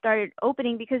when I started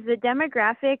opening, because the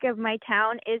demographic of my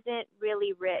town isn't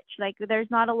really rich. Like there's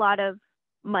not a lot of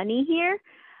money here.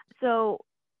 So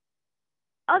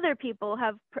other people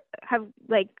have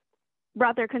like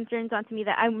brought their concerns onto me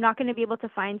that I'm not going to be able to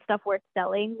find stuff worth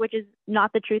selling, which is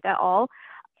not the truth at all.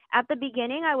 At the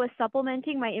beginning, I was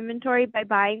supplementing my inventory by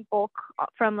buying bulk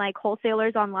from like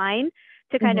wholesalers online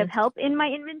to kind Hmm. of help in my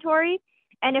inventory.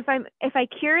 And if I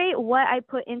curate what I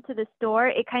put into the store,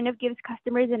 it kind of gives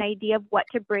customers an idea of what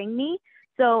to bring me.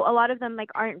 So a lot of them like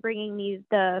aren't bringing me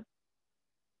the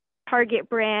Target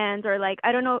brands, or like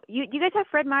I don't know. You guys have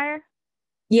Fred Meyer?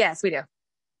 Yes, we do.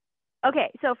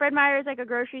 Okay, so Fred Meyer is like a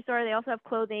grocery store. They also have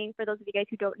clothing for those of you guys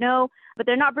who don't know, but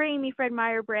they're not bringing me Fred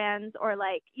Meyer brands or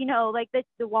like, like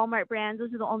the Walmart brands.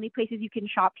 Those are the only places you can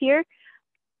shop here.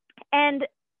 And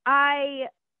I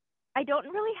I don't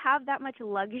really have that much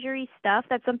luxury stuff.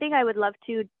 That's something I would love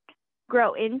to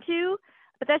grow into,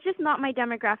 but that's just not my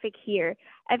demographic here.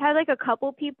 I've had like a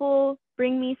couple people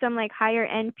bring me some like higher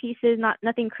end pieces,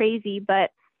 nothing crazy, but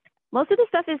most of the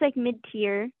stuff is like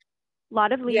mid-tier, a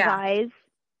lot of Yeah. Levi's,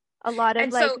 a lot of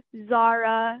And like so,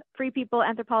 Zara, Free People,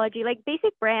 Anthropology, like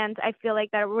basic brands. I feel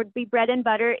like that would be bread and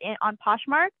butter on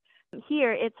Poshmark.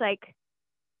 Here, it's like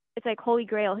holy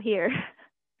grail here.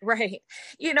 right.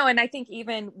 And I think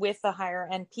even with the higher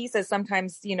end pieces,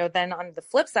 sometimes, then on the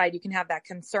flip side, you can have that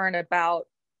concern about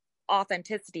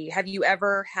authenticity. Have you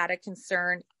ever had a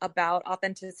concern about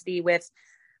authenticity with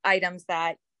items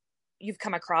that you've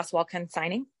come across while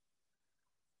consigning?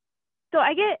 So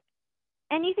I get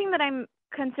anything that I'm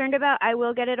concerned about, I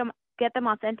will get them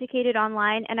authenticated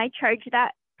online, and I charge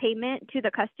that payment to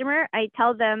the customer. I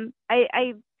tell them,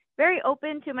 I very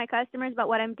open to my customers about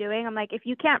what I'm doing. I'm like, if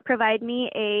you can't provide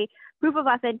me a proof of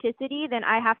authenticity, then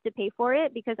I have to pay for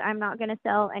it because I'm not going to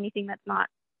sell anything that's not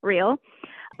real.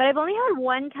 But I've only had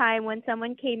one time when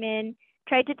someone came in,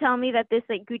 tried to tell me that this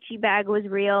like Gucci bag was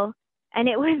real, and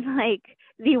it was like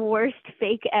the worst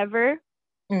fake ever.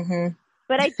 Mm-hmm.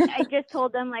 But I just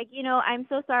told them, like, I'm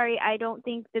so sorry. I don't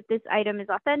think that this item is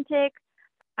authentic.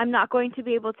 I'm not going to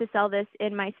be able to sell this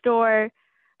in my store,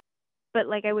 but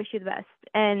like, I wish you the best.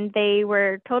 And they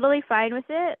were totally fine with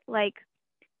it. Like,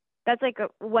 that's like a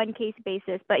one case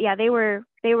basis. But yeah, they were,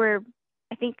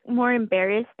 I think, more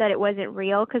embarrassed that it wasn't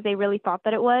real because they really thought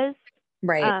that it was.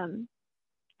 Right.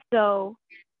 So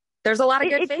there's a lot of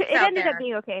good fakes out there. It ended up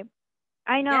being okay.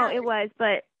 I know it was,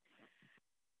 but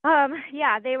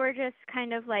yeah, they were just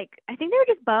kind of like, I think they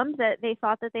were just bummed that they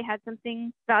thought that they had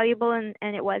something valuable and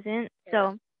it wasn't. Yeah.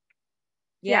 So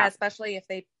yeah, especially if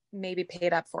they maybe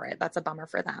paid up for it. That's a bummer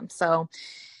for them. So,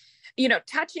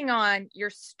 touching on your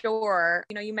store,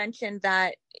 you mentioned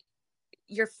that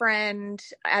your friend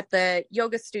at the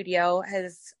yoga studio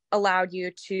has allowed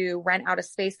you to rent out a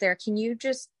space there. Can you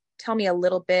just tell me a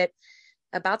little bit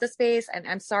about the space? And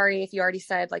I'm sorry if you already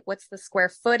said, like, what's the square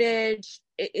footage?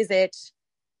 Is it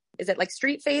like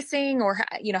street facing, or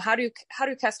how do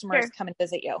customers come and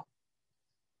visit you?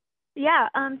 Yeah.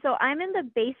 So I'm in the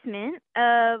basement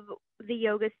of the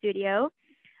yoga studio.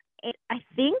 And I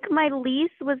think my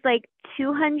lease was like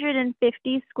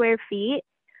 250 square feet,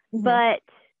 mm-hmm. but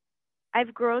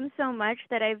I've grown so much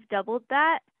that I've doubled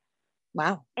that.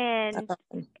 Wow. And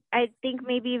awesome. I think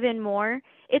maybe even more.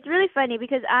 It's really funny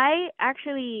because I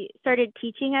actually started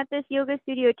teaching at this yoga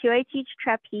studio too. I teach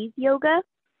trapeze yoga.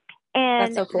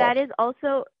 And that's so cool. That is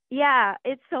also, yeah,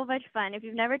 it's so much fun. If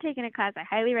you've never taken a class, I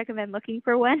highly recommend looking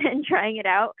for one and trying it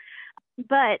out.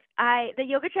 But the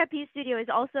yoga trapeze studio is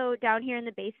also down here in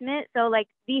the basement. So like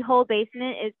the whole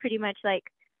basement is pretty much like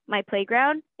my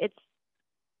playground. It's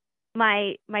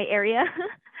my area.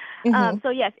 Mm-hmm. So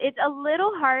yes, it's a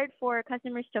little hard for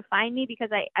customers to find me because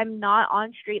I'm not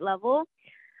on street level.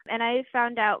 And I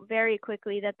found out very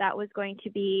quickly that was going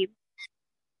to be,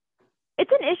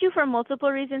 it's an issue for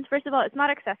multiple reasons. First of all, it's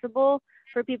not accessible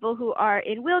for people who are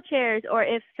in wheelchairs, or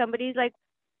if somebody's like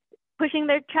pushing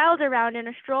their child around in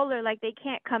a stroller, like they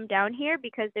can't come down here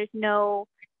because there's no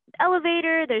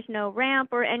elevator, there's no ramp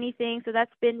or anything. So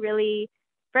that's been really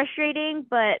frustrating.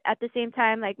 But at the same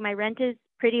time, like my rent is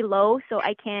pretty low, so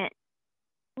I can't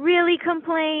really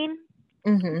complain.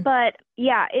 Mm-hmm. But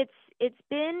yeah, it's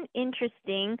been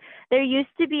interesting. There used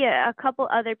to be a couple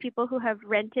other people who have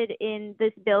rented in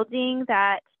this building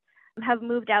that have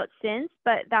moved out since,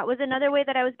 but that was another way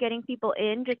that I was getting people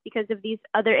in, just because of these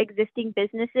other existing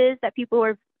businesses that people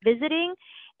were visiting,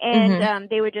 and mm-hmm.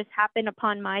 They would just happen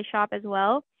upon my shop as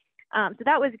well. So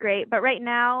that was great. But right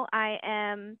now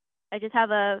I just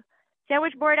have a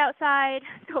sandwich board outside,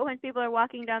 so when people are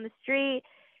walking down the street,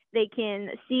 they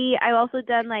can see. I've also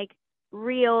done like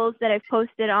reels that I've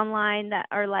posted online that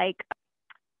are like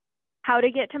how to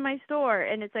get to my store,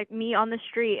 and it's like me on the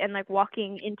street and like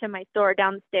walking into my store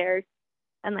downstairs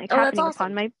and like happening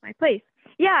awesome. Upon my place.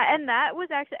 Yeah, and that was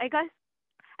actually I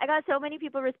got so many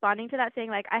people responding to that saying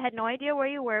like, I had no idea where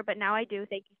you were, but now I do.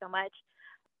 Thank you so much.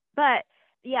 But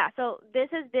yeah, so this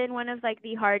has been one of like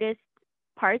the hardest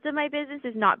parts of my business,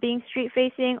 is not being street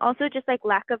facing. Also just like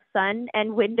lack of sun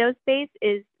and window space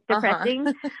is depressing.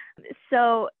 Uh-huh.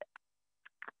 So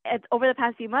over the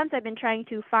past few months, I've been trying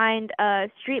to find a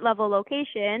street level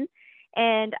location,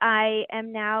 and I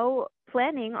am now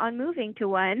planning on moving to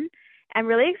one. I'm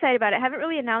really excited about it. I haven't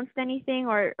really announced anything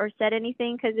or said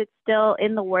anything because it's still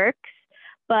in the works,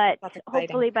 but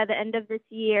hopefully by the end of this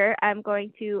year, I'm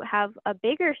going to have a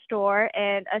bigger store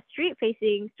and a street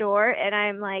facing store, and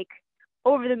I'm like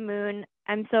over the moon.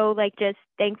 I'm so like just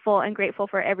thankful and grateful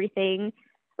for everything.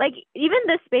 Like even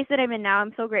the space that I'm in now,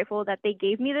 I'm so grateful that they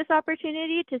gave me this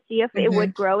opportunity to see if mm-hmm. it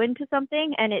would grow into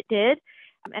something, and it did.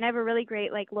 And I have a really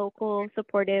great like local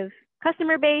supportive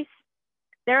customer base.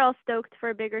 They're all stoked for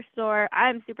a bigger store.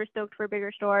 I'm super stoked for a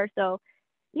bigger store. So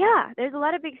yeah, there's a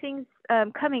lot of big things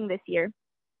coming this year.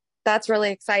 That's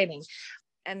really exciting.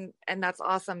 And that's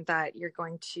awesome that you're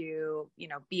going to,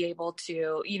 be able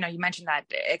to, you mentioned that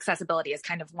accessibility is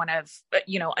kind of one of,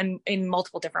 in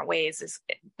multiple different ways has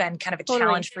been kind of a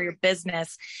challenge for your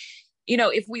business.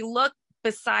 If we look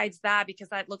besides that, because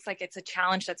that looks like it's a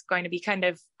challenge that's going to be kind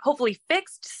of hopefully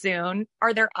fixed soon,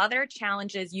 are there other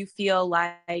challenges you feel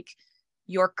like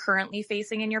you're currently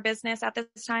facing in your business at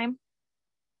this time?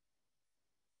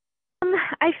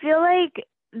 I feel like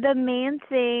the main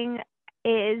thing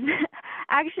is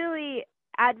actually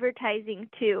advertising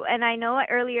too. And I know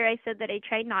earlier I said that I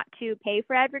try not to pay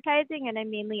for advertising and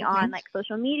I'm mainly on like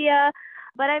social media,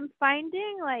 but I'm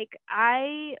finding like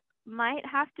I might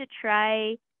have to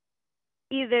try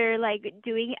either like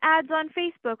doing ads on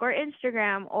Facebook or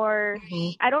Instagram, or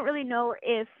I don't really know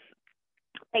if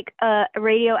like a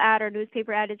radio ad or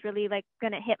newspaper ad is really like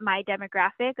going to hit my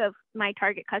demographic of my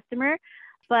target customer,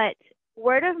 but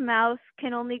word of mouth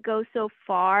can only go so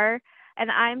far. And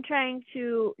I'm trying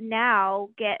to now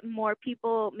get more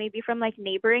people maybe from like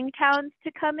neighboring towns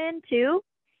to come in too.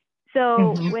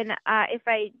 So when if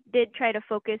I did try to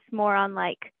focus more on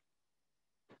like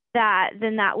that,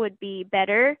 then that would be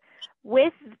better.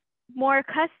 With more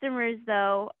customers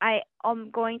though, I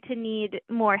am going to need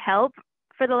more help.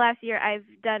 For the last year, I've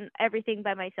done everything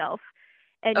by myself.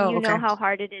 And know how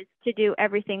hard it is to do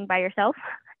everything by yourself.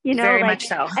 You know, very like much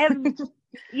so.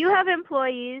 You have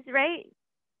employees, right?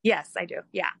 Yes, I do.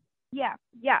 Yeah. Yeah.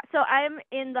 So I'm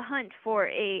on the hunt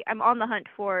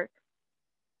for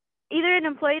either an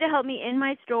employee to help me in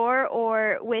my store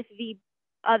or with the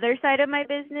other side of my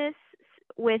business,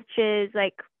 which is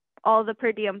like all the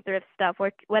per diem thrift stuff,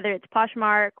 or whether it's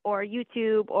Poshmark or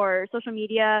YouTube or social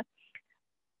media.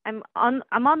 I'm on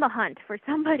the hunt for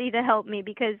somebody to help me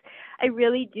because I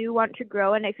really do want to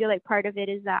grow, and I feel like part of it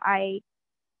is that I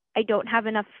don't have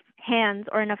enough hands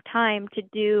or enough time to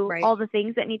do all the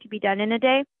things that need to be done in a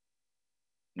day.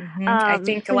 I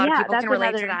think a lot of people can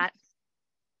relate to that.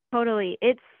 Totally.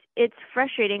 It's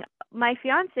frustrating. My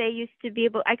fiance used to be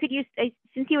able,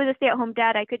 since he was a stay-at-home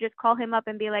dad, I could just call him up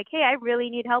and be like, hey, I really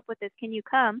need help with this. Can you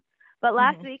come? But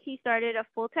last week he started a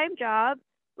full-time job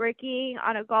working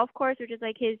on a golf course, which is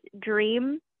like his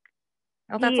dream.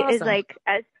 Oh, that's he awesome. Is like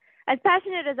as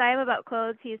passionate as I am about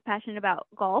clothes, he is passionate about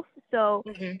golf. So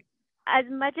as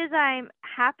much as I'm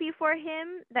happy for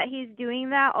him that he's doing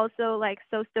that, also like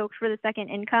so stoked for the second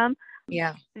income.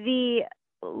 Yeah. The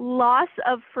loss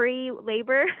of free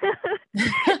labor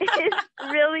is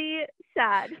really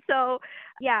sad. So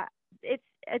yeah, it's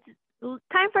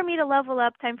time for me to level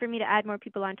up, time for me to add more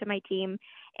people onto my team.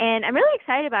 And I'm really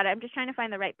excited about it. I'm just trying to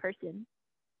find the right person.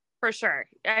 For sure.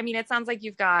 I mean, it sounds like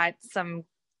you've got some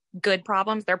good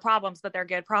problems. They're problems, but they're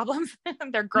good problems.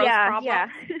 They're growth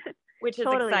problems, which is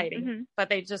exciting. But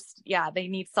they just, they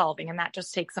need solving, and that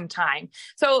just takes some time.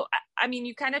 So, I mean,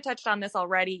 you kind of touched on this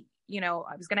already.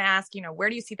 I was going to ask, where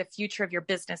do you see the future of your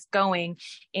business going?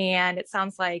 And it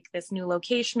sounds like this new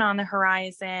location on the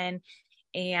horizon,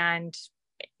 and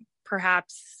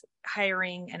perhaps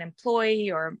hiring an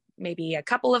employee or maybe a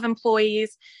couple of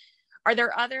employees. Are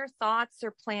there other thoughts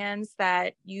or plans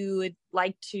that you would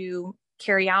like to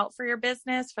carry out for your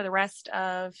business for the rest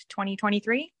of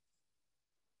 2023?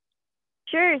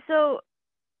 Sure. So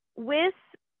with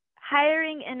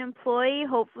hiring an employee,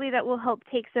 hopefully that will help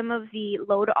take some of the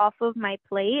load off of my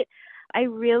plate. I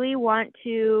really want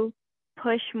to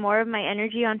push more of my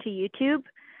energy onto YouTube.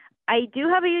 I do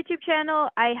have a YouTube channel.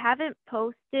 I haven't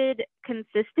posted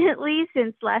consistently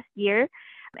since last year.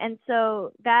 And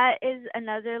so that is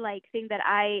another thing that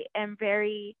I am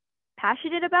very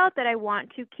passionate about, that I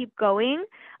want to keep going.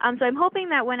 So I'm hoping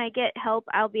that when I get help,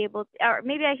 I'll be able to, or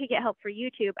maybe I could get help for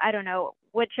YouTube. I don't know,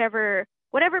 whatever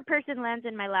person lands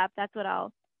in my lap, that's what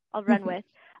I'll run with.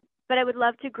 But I would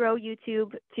love to grow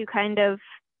YouTube to kind of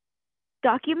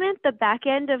document the back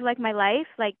end of my life.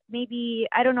 Maybe,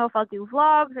 I don't know if I'll do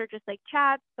vlogs or just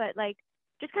chats, but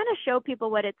just kind of show people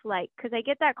what it's like. Cause I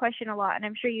get that question a lot, and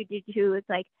I'm sure you do too.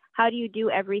 It's how do you do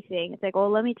everything? It's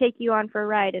well, let me take you on for a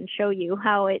ride and show you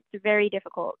how it's very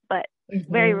difficult, but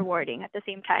very rewarding at the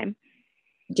same time.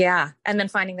 Yeah. And then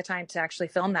finding the time to actually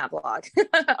film that vlog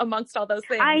amongst all those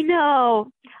things. I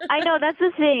know. That's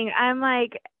the thing.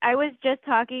 I was just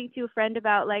talking to a friend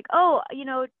about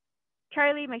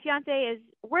Charlie, my fiance, is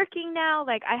working now.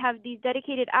 I have these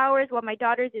dedicated hours while my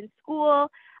daughter's in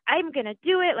school. I'm going to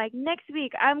do it. Next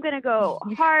week, I'm going to go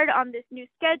hard on this new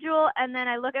schedule. And then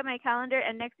I look at my calendar,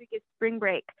 and next week is spring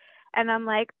break. And I'm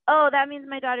oh, that means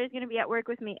my daughter's going to be at work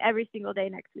with me every single day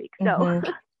next week. So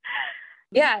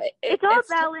yeah, it's all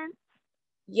balance.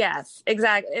 Yes,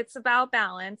 exactly. It's about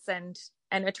balance and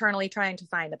eternally trying to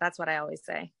find it. That's what I always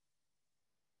say.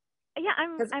 Yeah,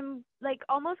 I'm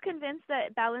almost convinced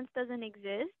that balance doesn't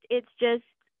exist. It's just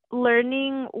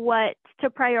learning what to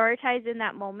prioritize in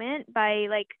that moment by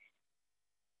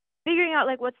figuring out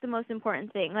like what's the most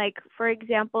important thing. Like, for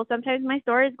example, sometimes my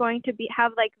store is going to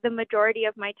have like the majority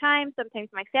of my time. Sometimes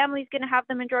my family's going to have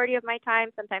the majority of my time.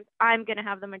 Sometimes I'm going to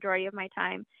have the majority of my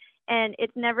time. And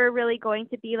it's never really going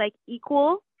to be like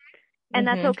equal. And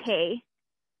that's okay.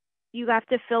 You have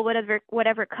to fill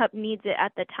whatever cup needs it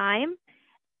at the time.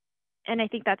 And I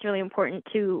think that's really important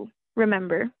to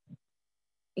remember.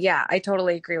 Yeah, I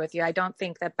totally agree with you. I don't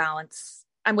think that balance,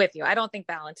 I'm with you. I don't think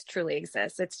balance truly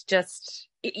exists. It's just,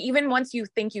 even once you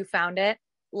think you found it,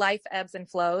 life ebbs and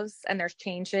flows, and there's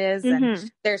changes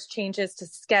and there's changes to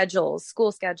schedules,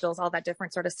 school schedules, all that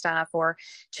different sort of stuff, or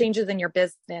changes in your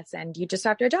business, and you just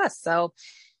have to adjust. So,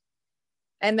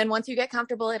 and then once you get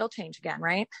comfortable, it'll change again,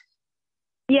 right?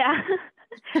 Yeah.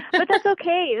 But that's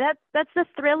okay. That's the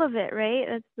thrill of it, right?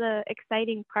 That's the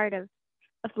exciting part of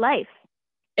life.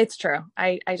 It's true.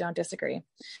 I don't disagree.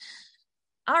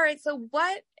 All right. So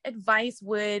what advice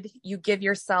would you give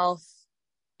yourself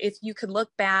if you could look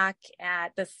back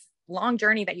at this long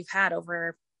journey that you've had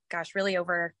over, really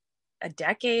over a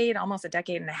decade, almost a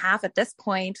decade and a half at this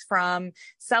point, from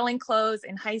selling clothes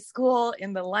in high school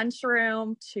in the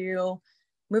lunchroom to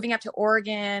moving up to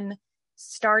Oregon,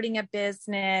 starting a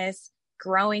business,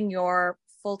 growing your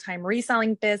full-time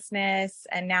reselling business,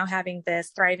 and now having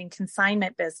this thriving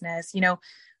consignment business.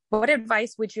 What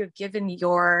advice would you have given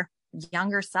your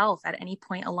younger self at any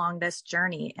point along this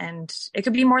journey? And it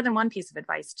could be more than one piece of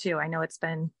advice too. I know it's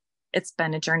been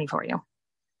a journey for you.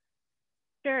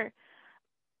 Sure.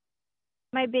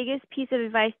 My biggest piece of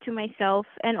advice to myself,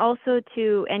 and also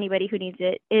to anybody who needs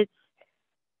it, it's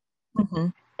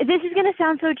this is going to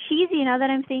sound so cheesy now that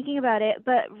I'm thinking about it,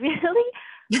 but really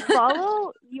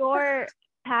follow your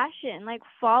passion. Like,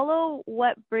 follow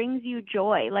what brings you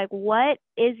joy. Like, what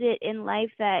is it in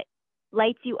life that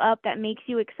lights you up, that makes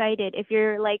you excited? If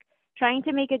you're like trying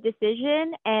to make a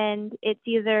decision and it's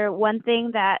either one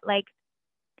thing that like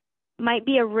might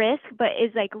be a risk but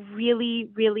is like really,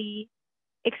 really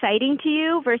exciting to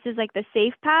you versus like the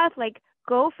safe path, like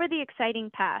go for the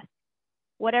exciting path,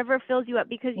 whatever fills you up,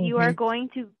 because you are going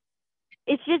to,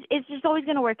 it's just always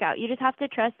going to work out. You just have to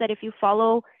trust that if you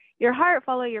follow your heart,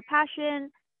 follow your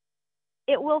passion,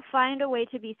 it will find a way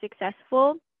to be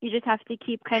successful. You just have to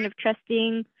keep kind of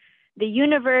trusting the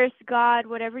universe, God,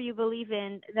 whatever you believe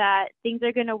in, that things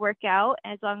are going to work out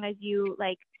as long as you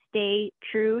like stay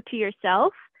true to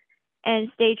yourself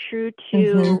and stay true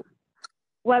to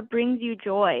what brings you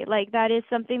joy. Like, that is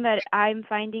something that I'm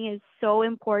finding is so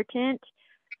important.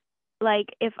 Like,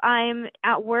 if I'm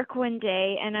at work one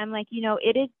day and I'm like,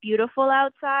 it is beautiful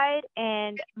outside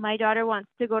and my daughter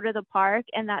wants to go to the park,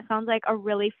 and that sounds like a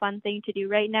really fun thing to do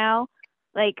right now,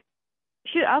 like,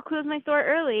 shoot, I'll close my store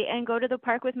early and go to the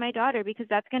park with my daughter, because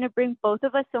that's going to bring both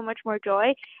of us so much more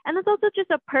joy. And that's also just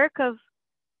a perk of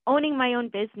owning my own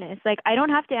business. Like, I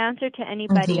don't have to answer to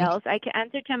anybody else. I can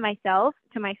answer to myself,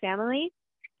 to my family.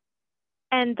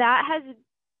 And that has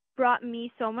brought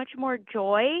me so much more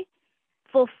joy,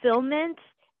 fulfillment,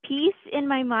 peace in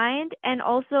my mind, and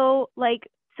also like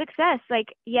success.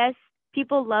 Like, yes,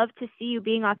 people love to see you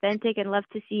being authentic and love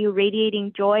to see you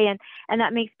radiating joy, and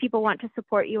that makes people want to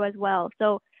support you as well.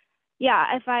 So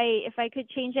yeah, if I could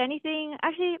change anything,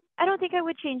 actually, I don't think I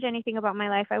would change anything about my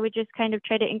life. I would just kind of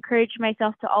try to encourage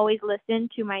myself to always listen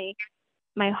to my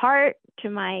heart, to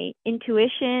my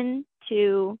intuition,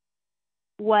 to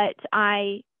what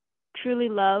I truly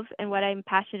love and what I'm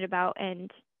passionate about,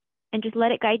 and just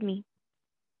let it guide me.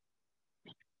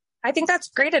 I think that's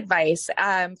great advice.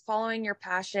 Following your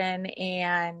passion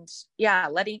and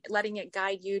letting it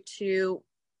guide you to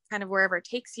kind of wherever it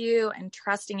takes you, and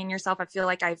trusting in yourself. I feel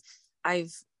like I've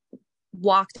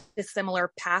walked a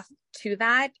similar path to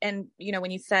that. And,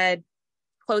 when you said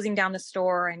closing down the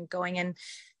store and going and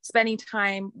spending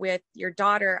time with your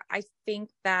daughter, I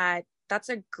think that that's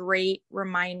a great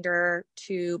reminder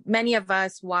to many of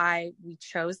us why we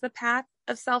chose the path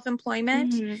of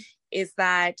self-employment, is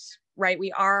that, right,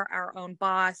 we are our own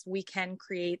boss. We can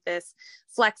create this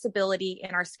flexibility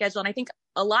in our schedule. And I think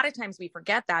a lot of times we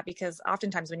forget that, because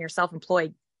oftentimes when you're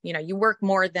self-employed, you work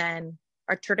more than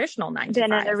a traditional 9 to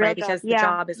 5, right? Because the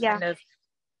job is kind of,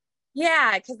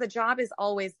 because the job is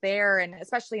always there. And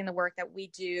especially in the work that we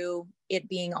do, it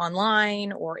being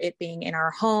online or it being in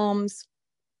our homes,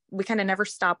 we kind of never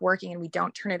stop working and we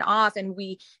don't turn it off. And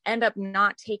we end up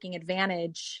not taking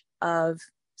advantage of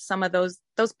some of those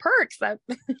perks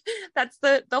that's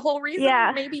the whole reason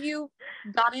maybe you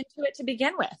got into it to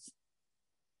begin with.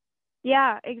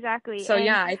 Yeah, exactly. So and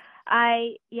I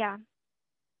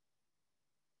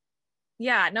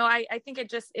think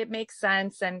it makes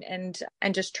sense, and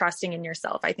just trusting in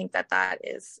yourself. I think that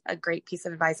is a great piece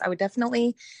of advice. I would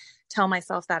definitely tell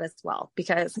myself that as well,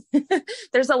 because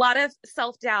there's a lot of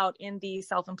self-doubt in the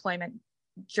self-employment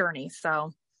journey.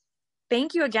 So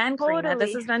thank you again, Kaahreena. Totally.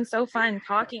 This has been so fun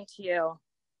talking to you.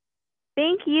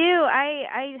 Thank you.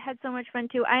 I had so much fun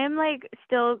too. I am like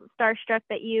still starstruck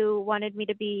that you wanted me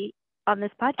to be on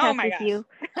this podcast with you.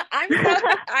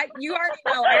 You already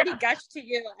know, I already gushed to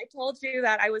you. I told you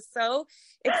that I was so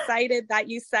excited that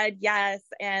you said yes.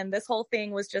 And this whole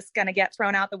thing was just going to get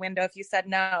thrown out the window if you said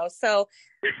no. So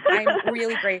I'm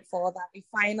really grateful that we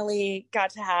finally got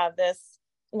to have this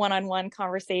one-on-one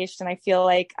conversation. I feel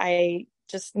like I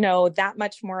just know that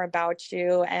much more about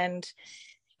you. And,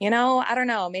 you know, I don't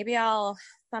know, maybe I'll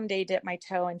someday dip my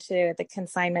toe into the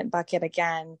consignment bucket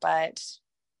again, but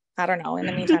I don't know. In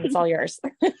the meantime, it's all yours.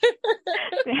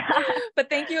 But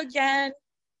thank you again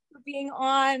for being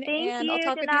on. I'll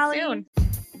talk Denali. with you soon.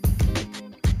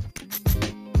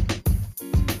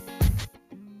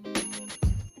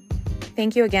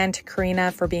 Thank you again to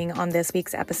Kaahreena for being on this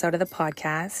week's episode of the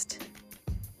podcast.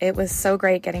 It was so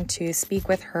great getting to speak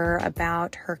with her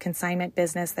about her consignment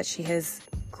business that she has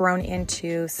grown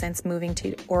into since moving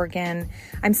to Oregon.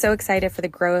 I'm so excited for the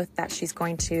growth that she's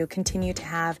going to continue to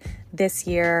have this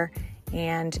year.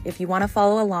 And if you want to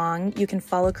follow along, you can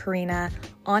follow Kaahreena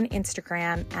on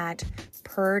Instagram at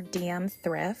Per Diem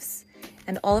Thrifts.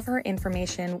 And all of her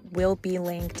information will be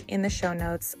linked in the show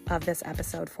notes of this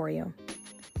episode for you.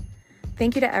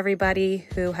 Thank you to everybody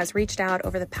who has reached out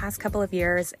over the past couple of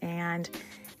years and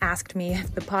asked me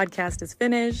if the podcast is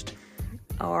finished,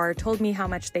 or told me how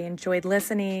much they enjoyed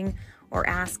listening, or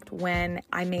asked when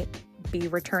I may be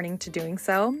returning to doing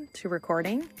so, to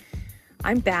recording.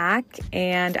 I'm back,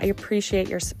 and I appreciate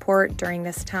your support during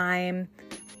this time.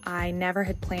 I never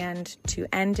had planned to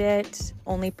end it,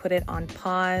 only put it on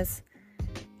pause.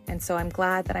 And so I'm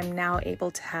glad that I'm now able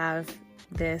to have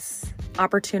this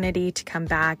opportunity to come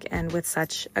back and with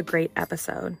such a great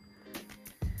episode.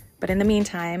 But in the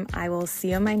meantime, I will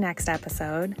see you in my next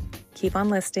episode. Keep on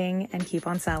listing and keep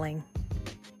on selling.